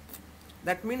oneself.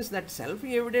 That means that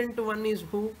self-evident one is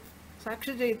who?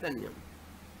 Sakshi Chaitanyam.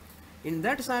 In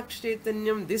that Sakshi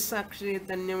Chaitanyam, this Sakshi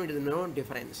Chaitanyam, it is no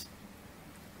difference.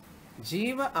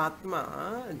 Jiva Atma,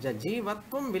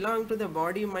 Jivatvam belong to the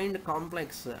body-mind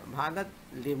complex. Bhagat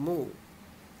remove.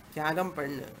 Tyagam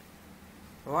panna.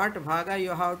 What bhaga you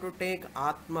have to take?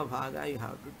 Atma bhaga you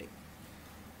have to take.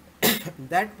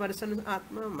 That person's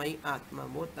Atma, my Atma,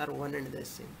 both are one and the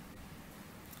same.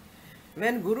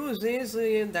 When Guru says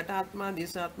that Atma,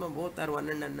 this Atma, both are one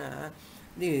and another,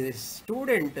 the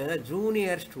student,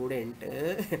 junior student,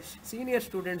 senior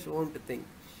students won't think.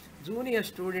 Junior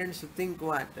students think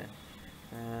what?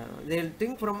 They'll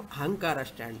think from Ahankara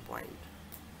standpoint.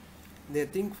 They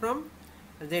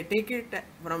take it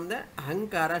from the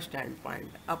Ahankara standpoint.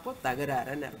 Appo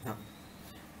Tagarara Nardham.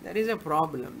 There is a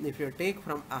problem. If you take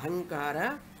from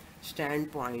Ahankara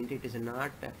standpoint, it is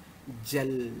not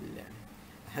Jal.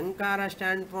 Ahankara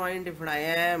standpoint, if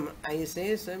I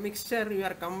say a mixture, you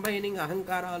are combining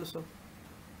Ahankara also.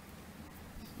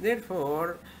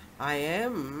 Therefore, I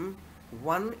am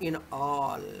one in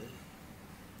all.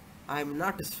 I am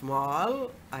not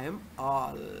small, I am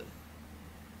all.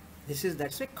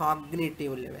 That's a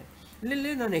cognitive level.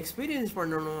 Nan experience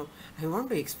pannanu. I want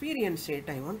to experience it.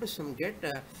 I want to get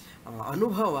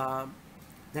anubhava.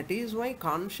 That is why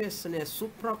consciousness,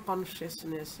 supra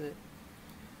consciousness,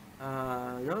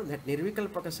 that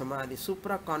nirvikalpaka samadhi,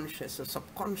 supra conscious,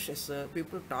 subconscious,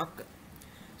 people talk.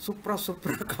 Supra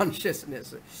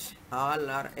consciousness. All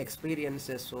are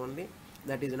experiences only.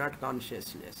 That is not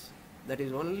consciousness. That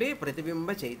is only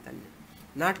Pratibimba Chaitanya,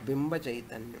 not Bimba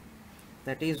Chaitanya.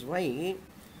 That is why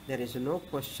there is no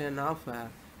question of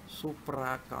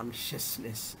supra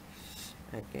consciousness.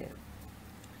 Okay.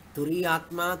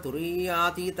 Turiyatma,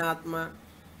 Turiyaatitatma,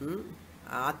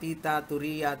 Atita,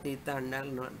 Turiyatita,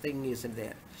 and nothing is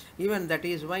there. Even that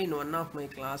is why in one of my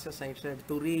classes I said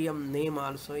Turiyam name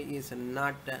also is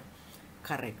not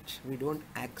correct. We don't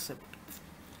accept.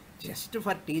 Just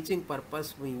for teaching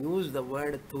purpose we use the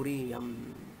word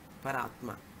Turiyam for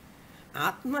Atma.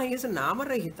 Atma is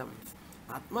Namarahitam.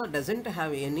 Atma doesn't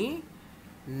have any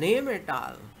name at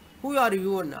all. Who are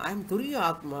you? I am Turiya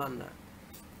Atma.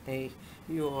 Hey,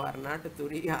 you are not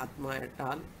Turiya Atma at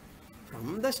all.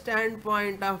 From the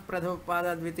standpoint of Prathama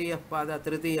Pada, Dvitiya Pada,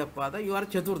 Tritiya Pada, you are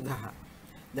Chaturdha.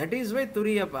 That is why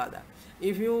Turiya Pada.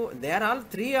 If you, there all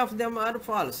three of them are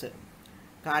false.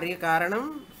 Karya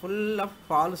Karanam, full of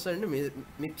false and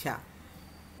mithya.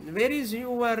 Where is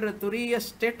your Turiya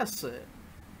status?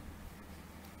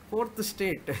 Fourth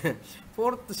state,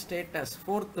 fourth status,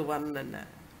 fourth one.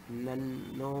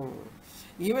 None, no.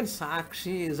 Even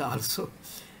Sakshi is also.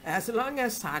 As long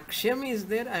as Sakshyam is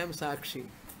there, I am Sakshi.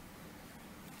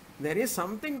 There is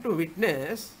something to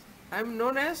witness. I am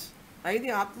known as, I the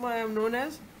Atma, I am known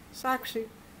as Sakshi.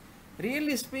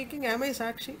 Really speaking, am I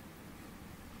Sakshi?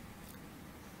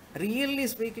 Really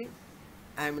speaking,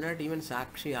 I am not even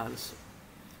Sakshi also.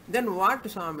 Then what,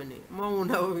 Swamini?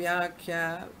 Mauna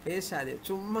Vyakhya Pesade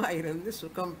Chumma Irandi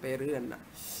Sukam Peru Anna.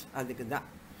 Adikada.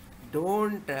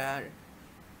 Don't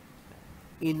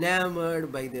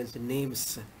enamored by these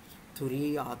names.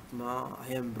 Turiya Atma,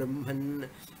 I am Brahman,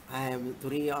 I am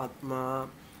Turiya Atma,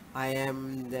 I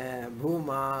am the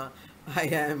Bhuma, I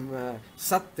am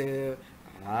Sat.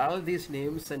 All these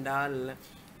names and all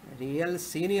real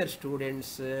senior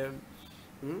students,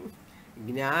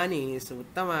 Jnanis,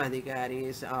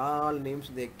 Uttamadhikaris, all names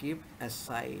they keep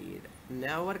aside.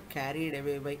 Never carried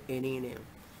away by any name.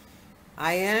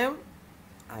 I am,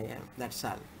 that's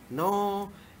all. No,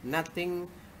 nothing,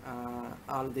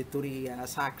 all the Turiya,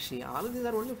 Sakshi, all these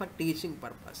are only for teaching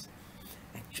purpose.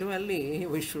 Actually,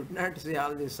 we should not say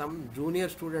all this. Some junior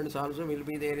students also will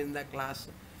be there in the class.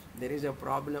 There is a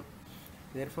problem.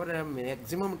 Therefore,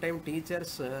 maximum time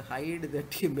teachers hide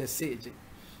the message.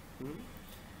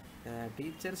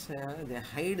 Teachers, they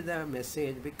hide the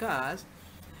message because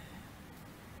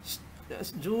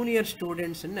junior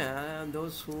students,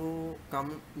 those who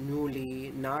come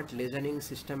newly, not listening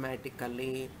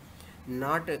systematically,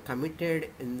 not committed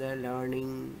in the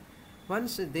learning,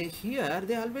 once they hear,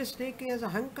 they always take it as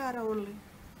ahankara only.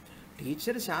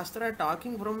 Teacher Shastra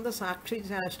talking from the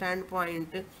Sakshi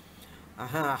standpoint,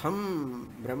 aham,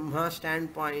 Brahma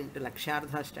standpoint,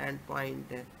 Lakshyardha standpoint,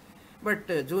 but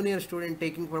junior student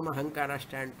taking from ahankara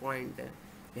standpoint,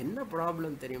 enna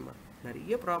problem theriyuma?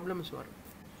 Nariya problems varum.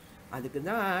 Adukku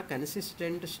da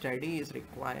consistent study is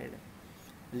required.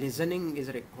 Listening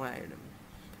is required.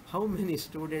 How many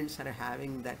students are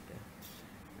having that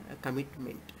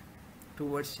commitment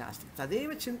towards Shastra?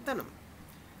 Tadeva chintanam.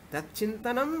 Tat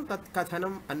chintanam, tat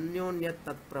kathanam, anyonyat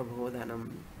tat prabodhanam.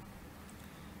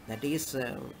 That is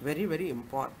very, very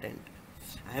important.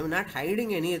 I am not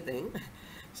hiding anything.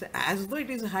 So as though it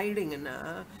is hiding,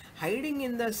 hiding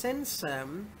in the sense,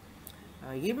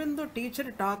 even though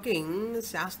teacher talking,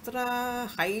 Shastra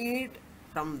hide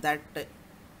from that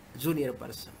junior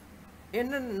person.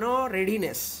 And no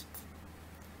readiness.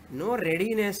 No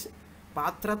readiness.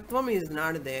 Patratvam is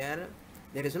not there.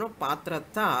 There is no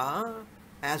patrata.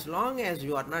 As long as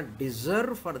you are not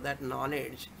deserved for that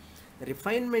knowledge, the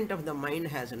refinement of the mind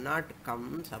has not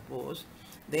come, suppose,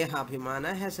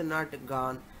 Dehabhimana has not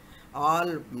gone,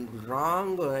 all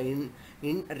wrong,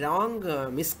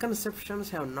 wrong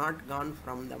misconceptions have not gone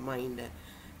from the mind.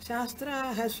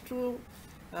 Shastra has to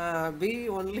be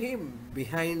only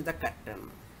behind the curtain.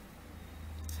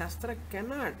 Shastra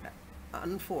cannot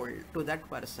unfold to that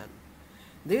person.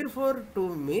 Therefore,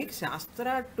 to make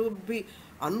Shastra to be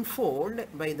unfold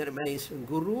by the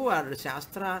Guru or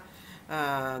Shastra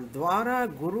Dwara,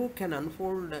 Guru can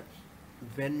unfold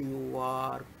when you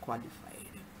are qualified.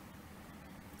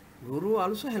 Guru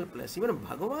also helpless. Even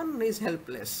Bhagavan is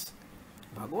helpless.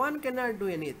 Bhagavan cannot do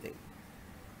anything.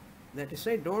 That is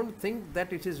why don't think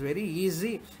that it is very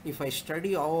easy. If I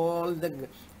study all the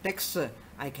texts,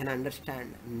 I can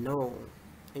understand. No,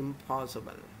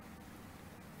 impossible.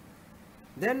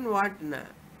 Then what?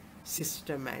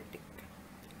 Systematic,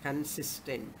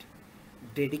 consistent,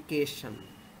 dedication,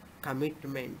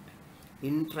 commitment,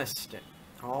 interest.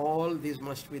 All these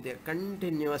must be there.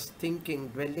 Continuous thinking,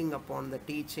 dwelling upon the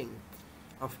teaching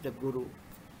of the Guru.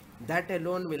 That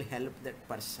alone will help that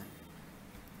person.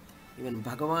 Even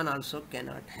Bhagavan also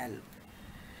cannot help.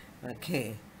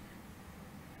 Okay.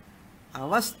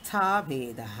 Avastha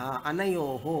Vedaha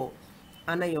Anayoho.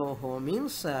 Anayoho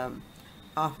means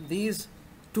of these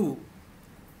two.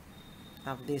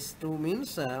 Of these two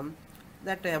means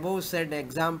That above said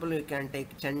example you can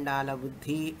take Chandala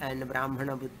Buddhi and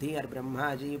Brahmana Buddhi or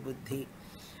Brahmaji Buddhi.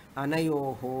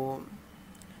 Anayoho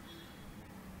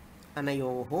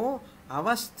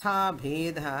avastha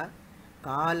bheda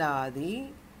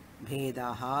kaladi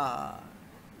bhedaha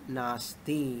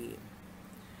nasti.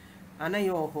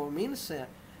 Anayoho means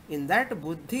in that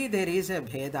Buddhi there is a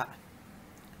bheda,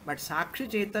 but Sakshi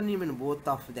Chaitanya in both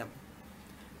of them.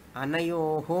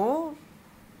 Anayoho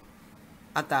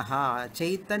ataha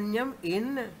Chaitanyam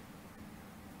in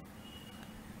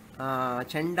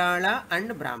Chandala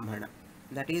and Brahmana.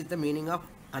 That is the meaning of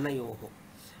Anayoho.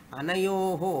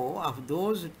 Anayoho, of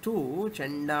those two,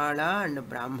 Chandala and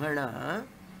Brahmana,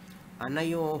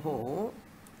 Anayoho,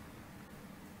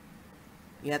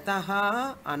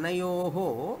 yataha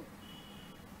Anayoho,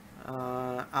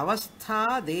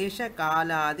 avastha desha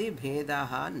kaladi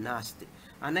bhedaha nasti.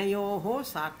 Anayoho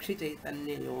Sakshi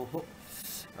Chaitanyayoho.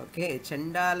 Okay,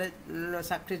 Chandala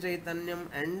Sakshi Chaitanyam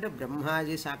and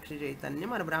Brahmaji Sakshi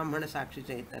Chaitanyam or Brahmana Sakshi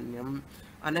Chaitanyam.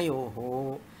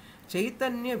 Anayoho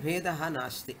Chaitanya Bhedaha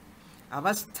Nasti.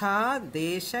 Avastha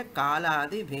Desha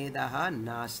Kaladi Bhedaha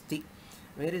Nasti.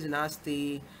 Where is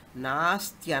Nasti?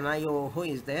 Nastyanayoho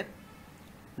is there.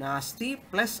 Nasti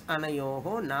plus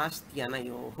Anayoho,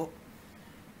 Nastyanayoho.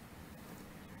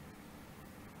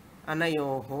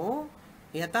 Anayoho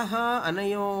Yataha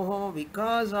Anayoho,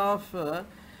 because of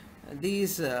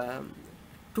these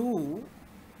two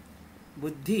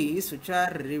buddhis which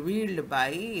are revealed by,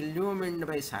 illumined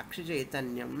by Sakshi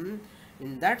Chaitanyam,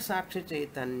 in that Sakshi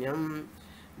Chaitanyam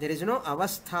there is no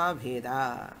avastha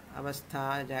bheda.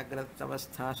 Avastha, Jagrat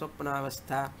avastha, Swapna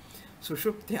avastha,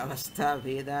 Sushupti avastha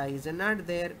bheda is not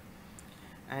there,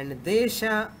 and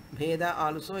Desha bheda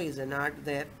also is not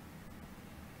there.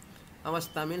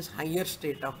 Avastha means higher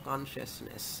state of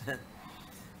consciousness.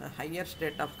 A higher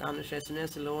state of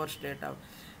consciousness, lower state of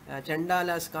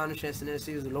Chandala's consciousness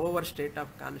is lower state of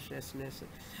consciousness.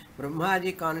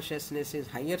 Brahmaji consciousness is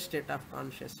higher state of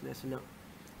consciousness. No,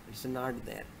 it's not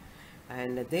there.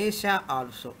 And Desha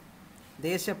also,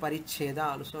 Desha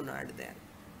Paricheda also not there.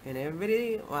 In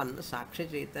every one, Sakshi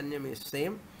Chaitanyam is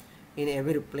same in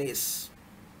every place.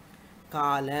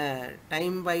 Kala,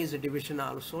 time-wise division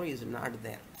also is not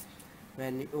there.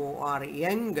 When you are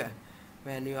young,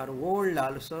 when you are old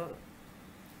also,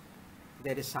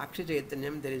 there is Sakshi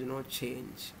Chaitanyam, there is no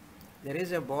change. There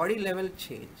is a body level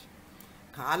change.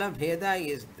 Kala Bheda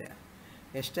is there.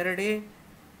 Yesterday,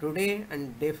 today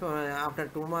and after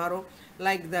tomorrow,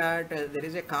 like that, there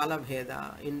is a Kala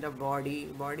Bheda in the body.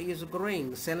 Body is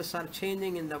growing, cells are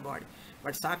changing in the body.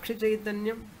 But Sakshi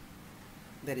Chaitanyam,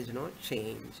 there is no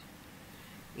change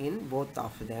in both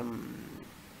of them.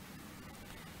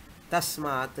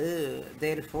 Tasmat,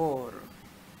 therefore,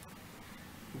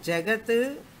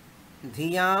 Jagat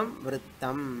Dhiyam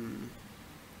Vrittam.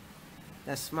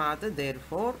 Tasmat,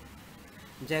 therefore,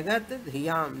 Jagat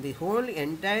Dhiyam, the whole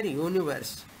entire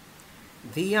universe.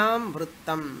 Dhiyam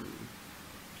Vrittam,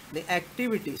 the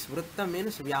activities. Vritta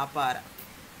means Vyapara.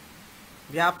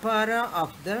 Vyapara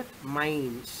of the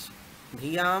minds.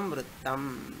 Dhiyam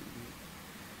Vrittam.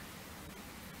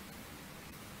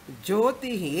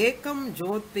 Jyotihi, ekam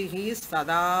jyotihi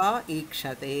sada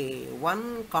ikshate,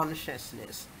 one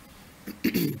consciousness.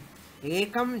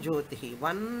 Ekam jyotihi,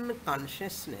 one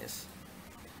consciousness.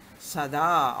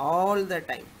 Sada, all the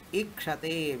time.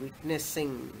 Ikshate,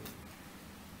 witnessing.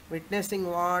 Witnessing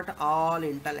what? All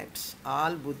intellects,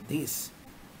 all buddhis.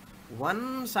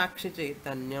 One Sakshi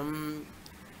Chaitanyam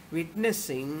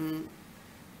witnessing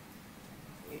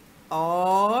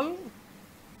all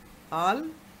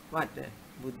what?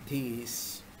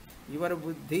 Buddhis. Your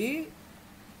buddhi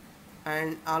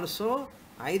and also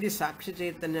I the Sakshi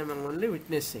Chaitanya am only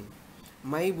witnessing.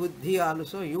 My buddhi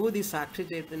also, you the Sakshi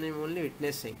Chaitanya am only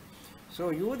witnessing.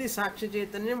 So you the Sakshi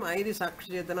Chaitanya, I the Sakshi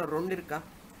Chaitanya, rondirka?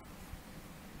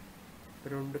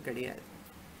 Rondu kadiyadu.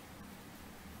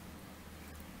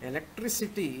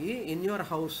 Electricity in your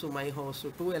house, my house,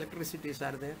 two electricities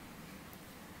are there.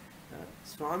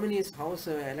 SWAMINI's house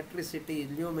electricity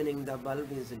illumining the bulb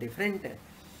is different.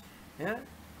 Yeah?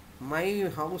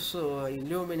 My house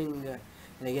illumining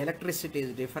the electricity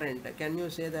is different. Can you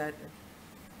say that?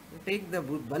 Take the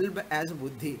bulb as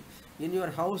buddhi. In your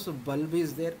house bulb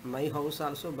is there, my house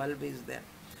also bulb is there.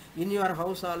 In your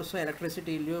house also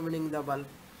electricity illumining the bulb.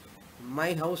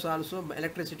 My house also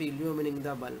electricity illumining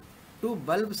the bulb. Two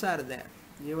bulbs are there.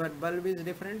 Your bulb is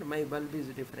different, my bulb is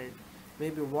different.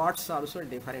 Maybe watts also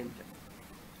different.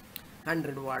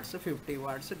 100 watts, 50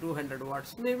 watts, 200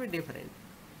 watts may be different.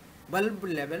 Bulb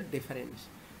level difference.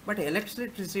 But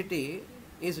electricity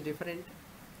is different.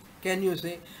 Can you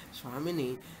say,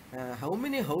 Swamini, how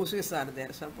many houses are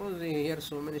there? Suppose here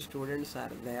so many students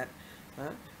are there,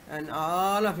 and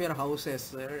all of your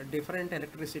houses, different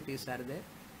electricities are there.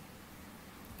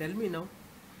 Tell me now.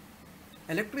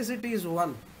 Electricity is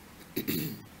one,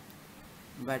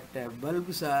 but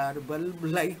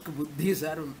bulb-like buddhis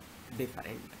are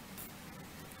different.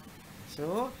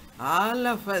 So, all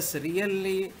of us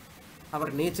really,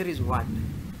 our nature is what?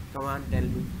 Come on, tell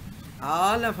me.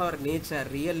 All of our nature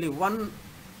really one,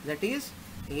 that is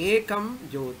Ekam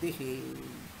Jyotihi.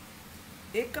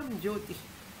 Ekam Jyoti.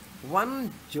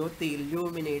 One Jyoti,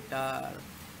 illuminator.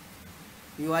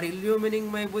 You are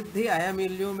illumining my buddhi, I am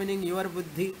illumining your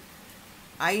buddhi.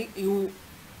 I, you,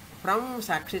 from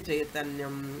Sakshi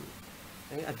Chaitanyam,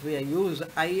 if we use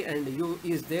I and you,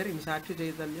 is there in Sakshi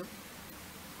Chaitanyam?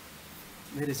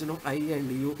 There is no I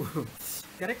and you.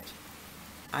 Correct?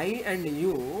 I and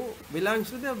you belongs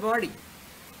to the body.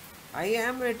 I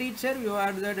am a teacher, you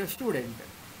are the student.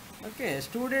 Okay,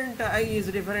 student I is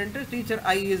different, teacher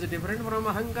I is different from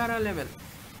Ahankara level.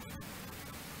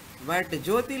 But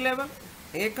Jyoti level,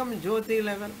 Ekam Jyoti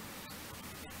level,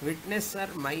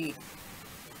 witnesser, my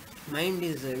mind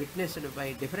is witnessed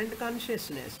by different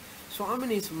consciousness.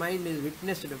 Swamini's mind is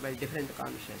witnessed by different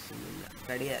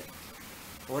consciousness.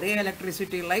 Ore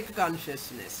electricity like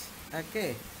consciousness.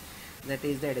 Okay. That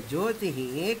is that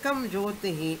Jyotihi, Ekam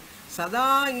Jyotihi,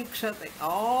 Sada Ikshate,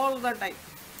 all the time.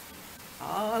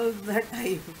 All the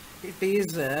time it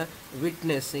is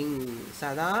witnessing.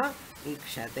 Sada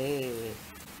Ikshate.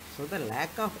 So the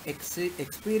lack of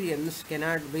experience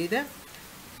cannot be the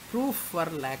proof for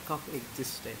lack of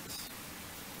existence.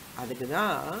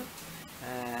 Adikada,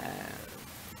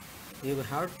 you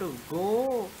have to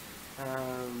go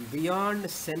beyond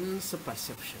sense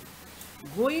perception.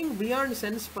 Going beyond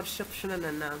sense perception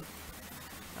anna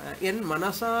en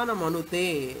manasana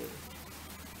manute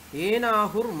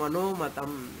enahur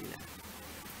manomatam.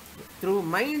 Through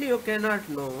mind you cannot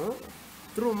know,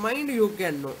 through mind you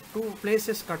can know. Two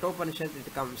places Kathopanishad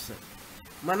it comes.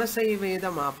 Manasai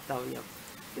vedam aptavyam.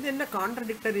 This is a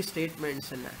contradictory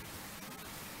statements.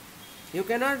 You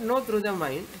cannot know through the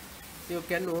mind, you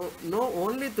can know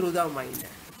only through the mind.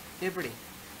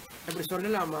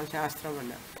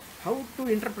 How to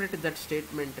interpret that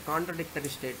statement, contradictory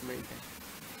statement?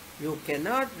 You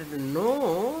cannot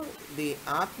know the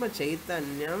Atma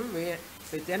Chaitanyam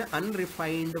with an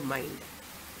unrefined mind.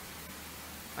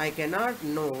 I cannot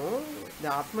know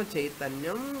the Atma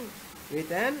Chaitanyam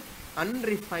with an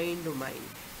unrefined mind.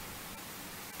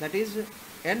 That is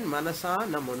en manasa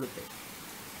na manute.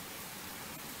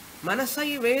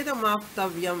 Manasai veda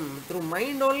maptavyam. Through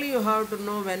mind only you have to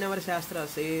know whenever Shastra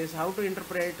says how to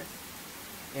interpret.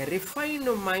 A refined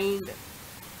mind,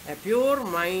 a pure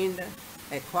mind,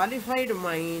 a qualified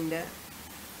mind,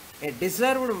 a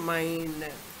deserved mind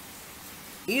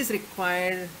is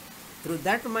required. Through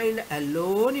that mind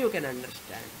alone you can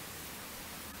understand.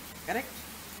 Correct?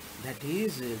 That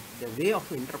is the way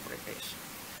of interpretation.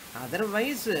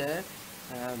 Otherwise,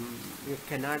 you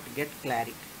cannot get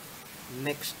clarity.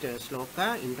 Next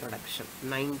sloka, introduction,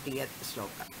 90th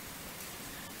sloka.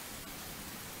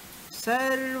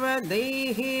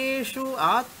 सर्वदेहेषु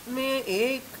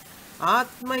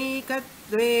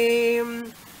आत्मैकत्वे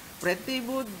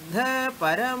प्रतिबुद्ध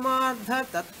परमार्थ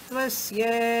तत्त्वस्य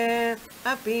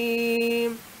अपि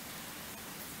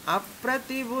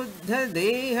अप्रतिबुद्ध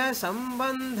देह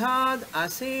संबंधाद्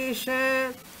अशेष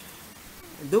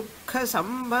दुःख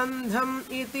संबंधम्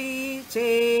इति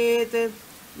चेत्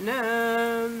न.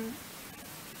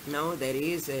 Now there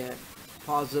is a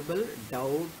possible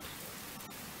doubt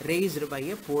raised by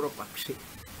a Purvapakshi.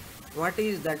 What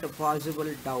is that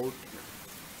possible doubt?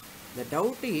 The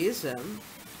doubt is,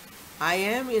 I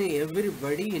am in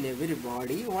everybody, in every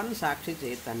body, one Sakshi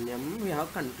Chaitanyam, we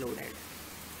have concluded.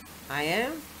 I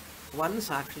am one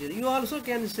Sakshi. You also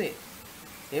can say,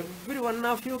 every one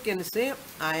of you can say,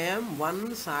 I am one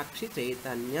Sakshi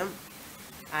Chaitanyam.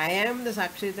 I am the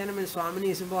Sakshi Chaitanyam in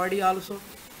Swamini's body also.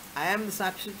 I am the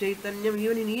Sakshi Chaitanyam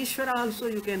even in Ishvara also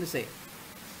you can say.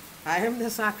 I am the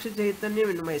Sakshi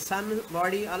Chaitanyam in my son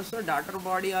body also, daughter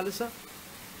body also,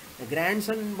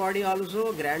 grandson body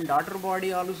also, granddaughter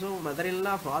body also,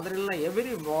 mother-in-law, father-in-law,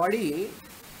 every body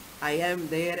I am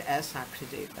there as Sakshi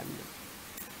Chaitanya.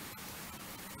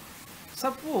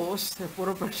 Suppose the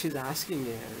Purvapakshi is asking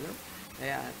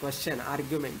a question,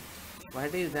 argument.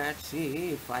 What is that?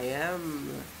 See, if I am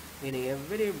in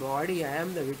every body, I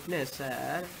am the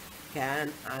witnesser.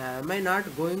 Am I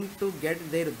not going to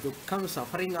get their dukkham,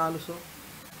 suffering also?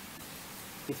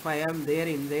 If I am there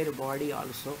in their body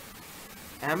also,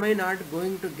 am I not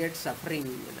going to get suffering?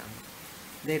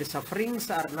 their sufferings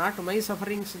are not my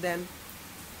sufferings then?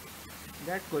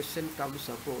 That question comes,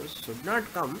 suppose, should not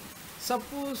come.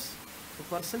 Suppose the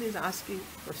person is asking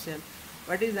question,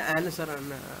 what is the answer?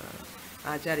 And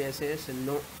Acharya says,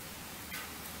 no.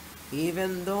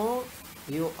 Even though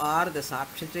you are the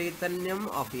Saksha Chaitanyam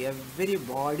of every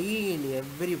body in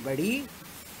everybody,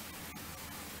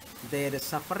 their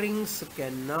sufferings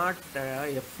cannot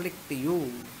afflict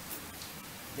you.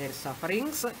 Their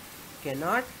sufferings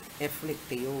cannot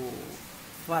afflict you.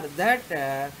 For that,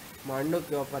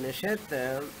 Mandukya Upanishad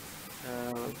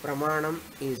Pramanam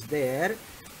is there.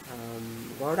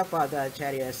 Gaudapada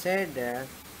Acharya said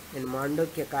in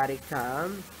Mandukya Karika,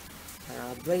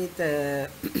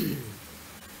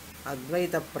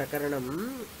 Advaita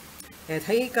Prakaranam,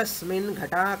 Yathaikasmin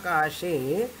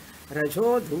Ghatakashe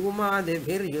Rajo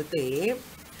Dhumadibhiryute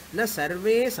Na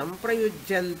Sarve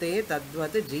Samprayujjante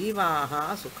Tadvat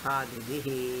Jivaha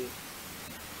Sukhadidihi.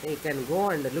 You can go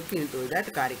and look into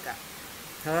that Karika.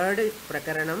 Third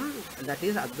Prakaranam, that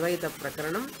is Advaita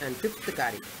Prakaranam, and fifth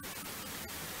Karika.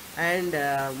 And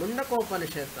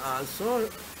Mundakopanishad also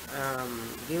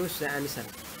gives the answer.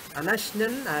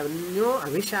 Anashnan Anyo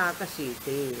Avishaka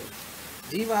Site.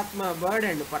 Jivatma bird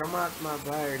and Paramatma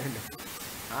bird.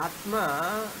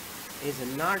 Atma is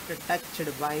not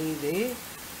touched by the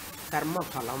karma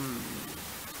phalam.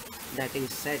 That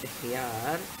is said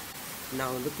here.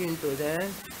 Now look into the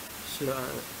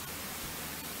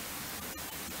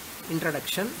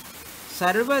introduction.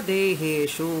 Sarva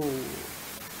deheshu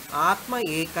Atma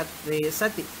ekatve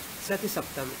sati. Sati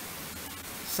saptami.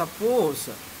 Suppose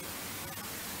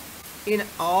in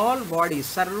all bodies,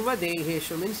 sarva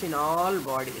deheshu means in all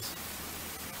bodies.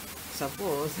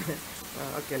 Suppose,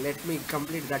 okay, let me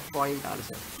complete that point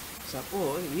also.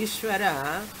 Suppose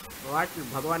Ishvara, what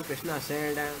Bhagavan Krishna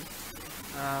said,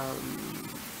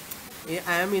 I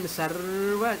am in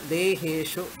sarva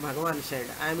deheshu, Bhagavan said,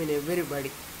 I am in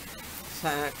everybody.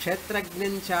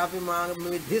 Kshetrajnan chapi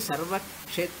vidhi sarva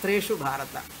kshetreshu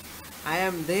bharata. I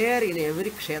am there in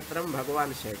every kshetram,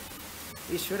 Bhagavan said.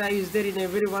 Ishvara is there in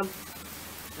everyone.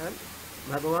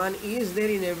 Bhagavan is there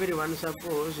in everyone.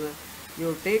 Suppose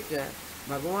you take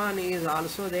Bhagavan is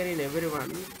also there in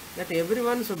everyone. That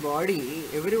everyone's body,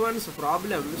 everyone's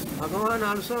problems, Bhagavan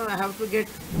also have to get.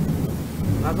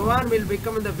 Bhagavan will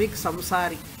become the big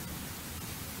samsari.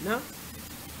 No?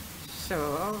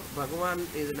 So, Bhagavan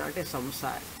is not a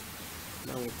samsari.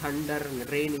 Now, thunder and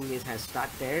raining has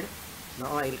started.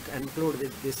 Now, I will conclude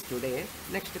with this today.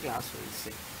 Next class we will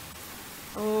see.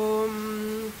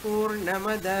 Om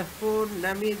Purnamadah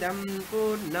Purnamidam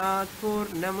Purnat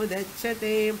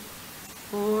Purnamudachyate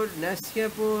Purnasya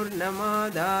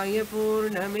Purnamadaya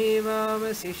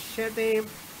Purnamevavasishyate.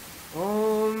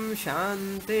 Om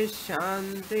Shanti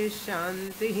Shanti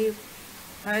Shanti.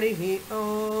 Harihi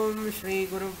Om Shri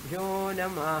Gurubhyo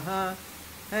Namaha.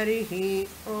 Harihi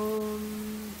Om.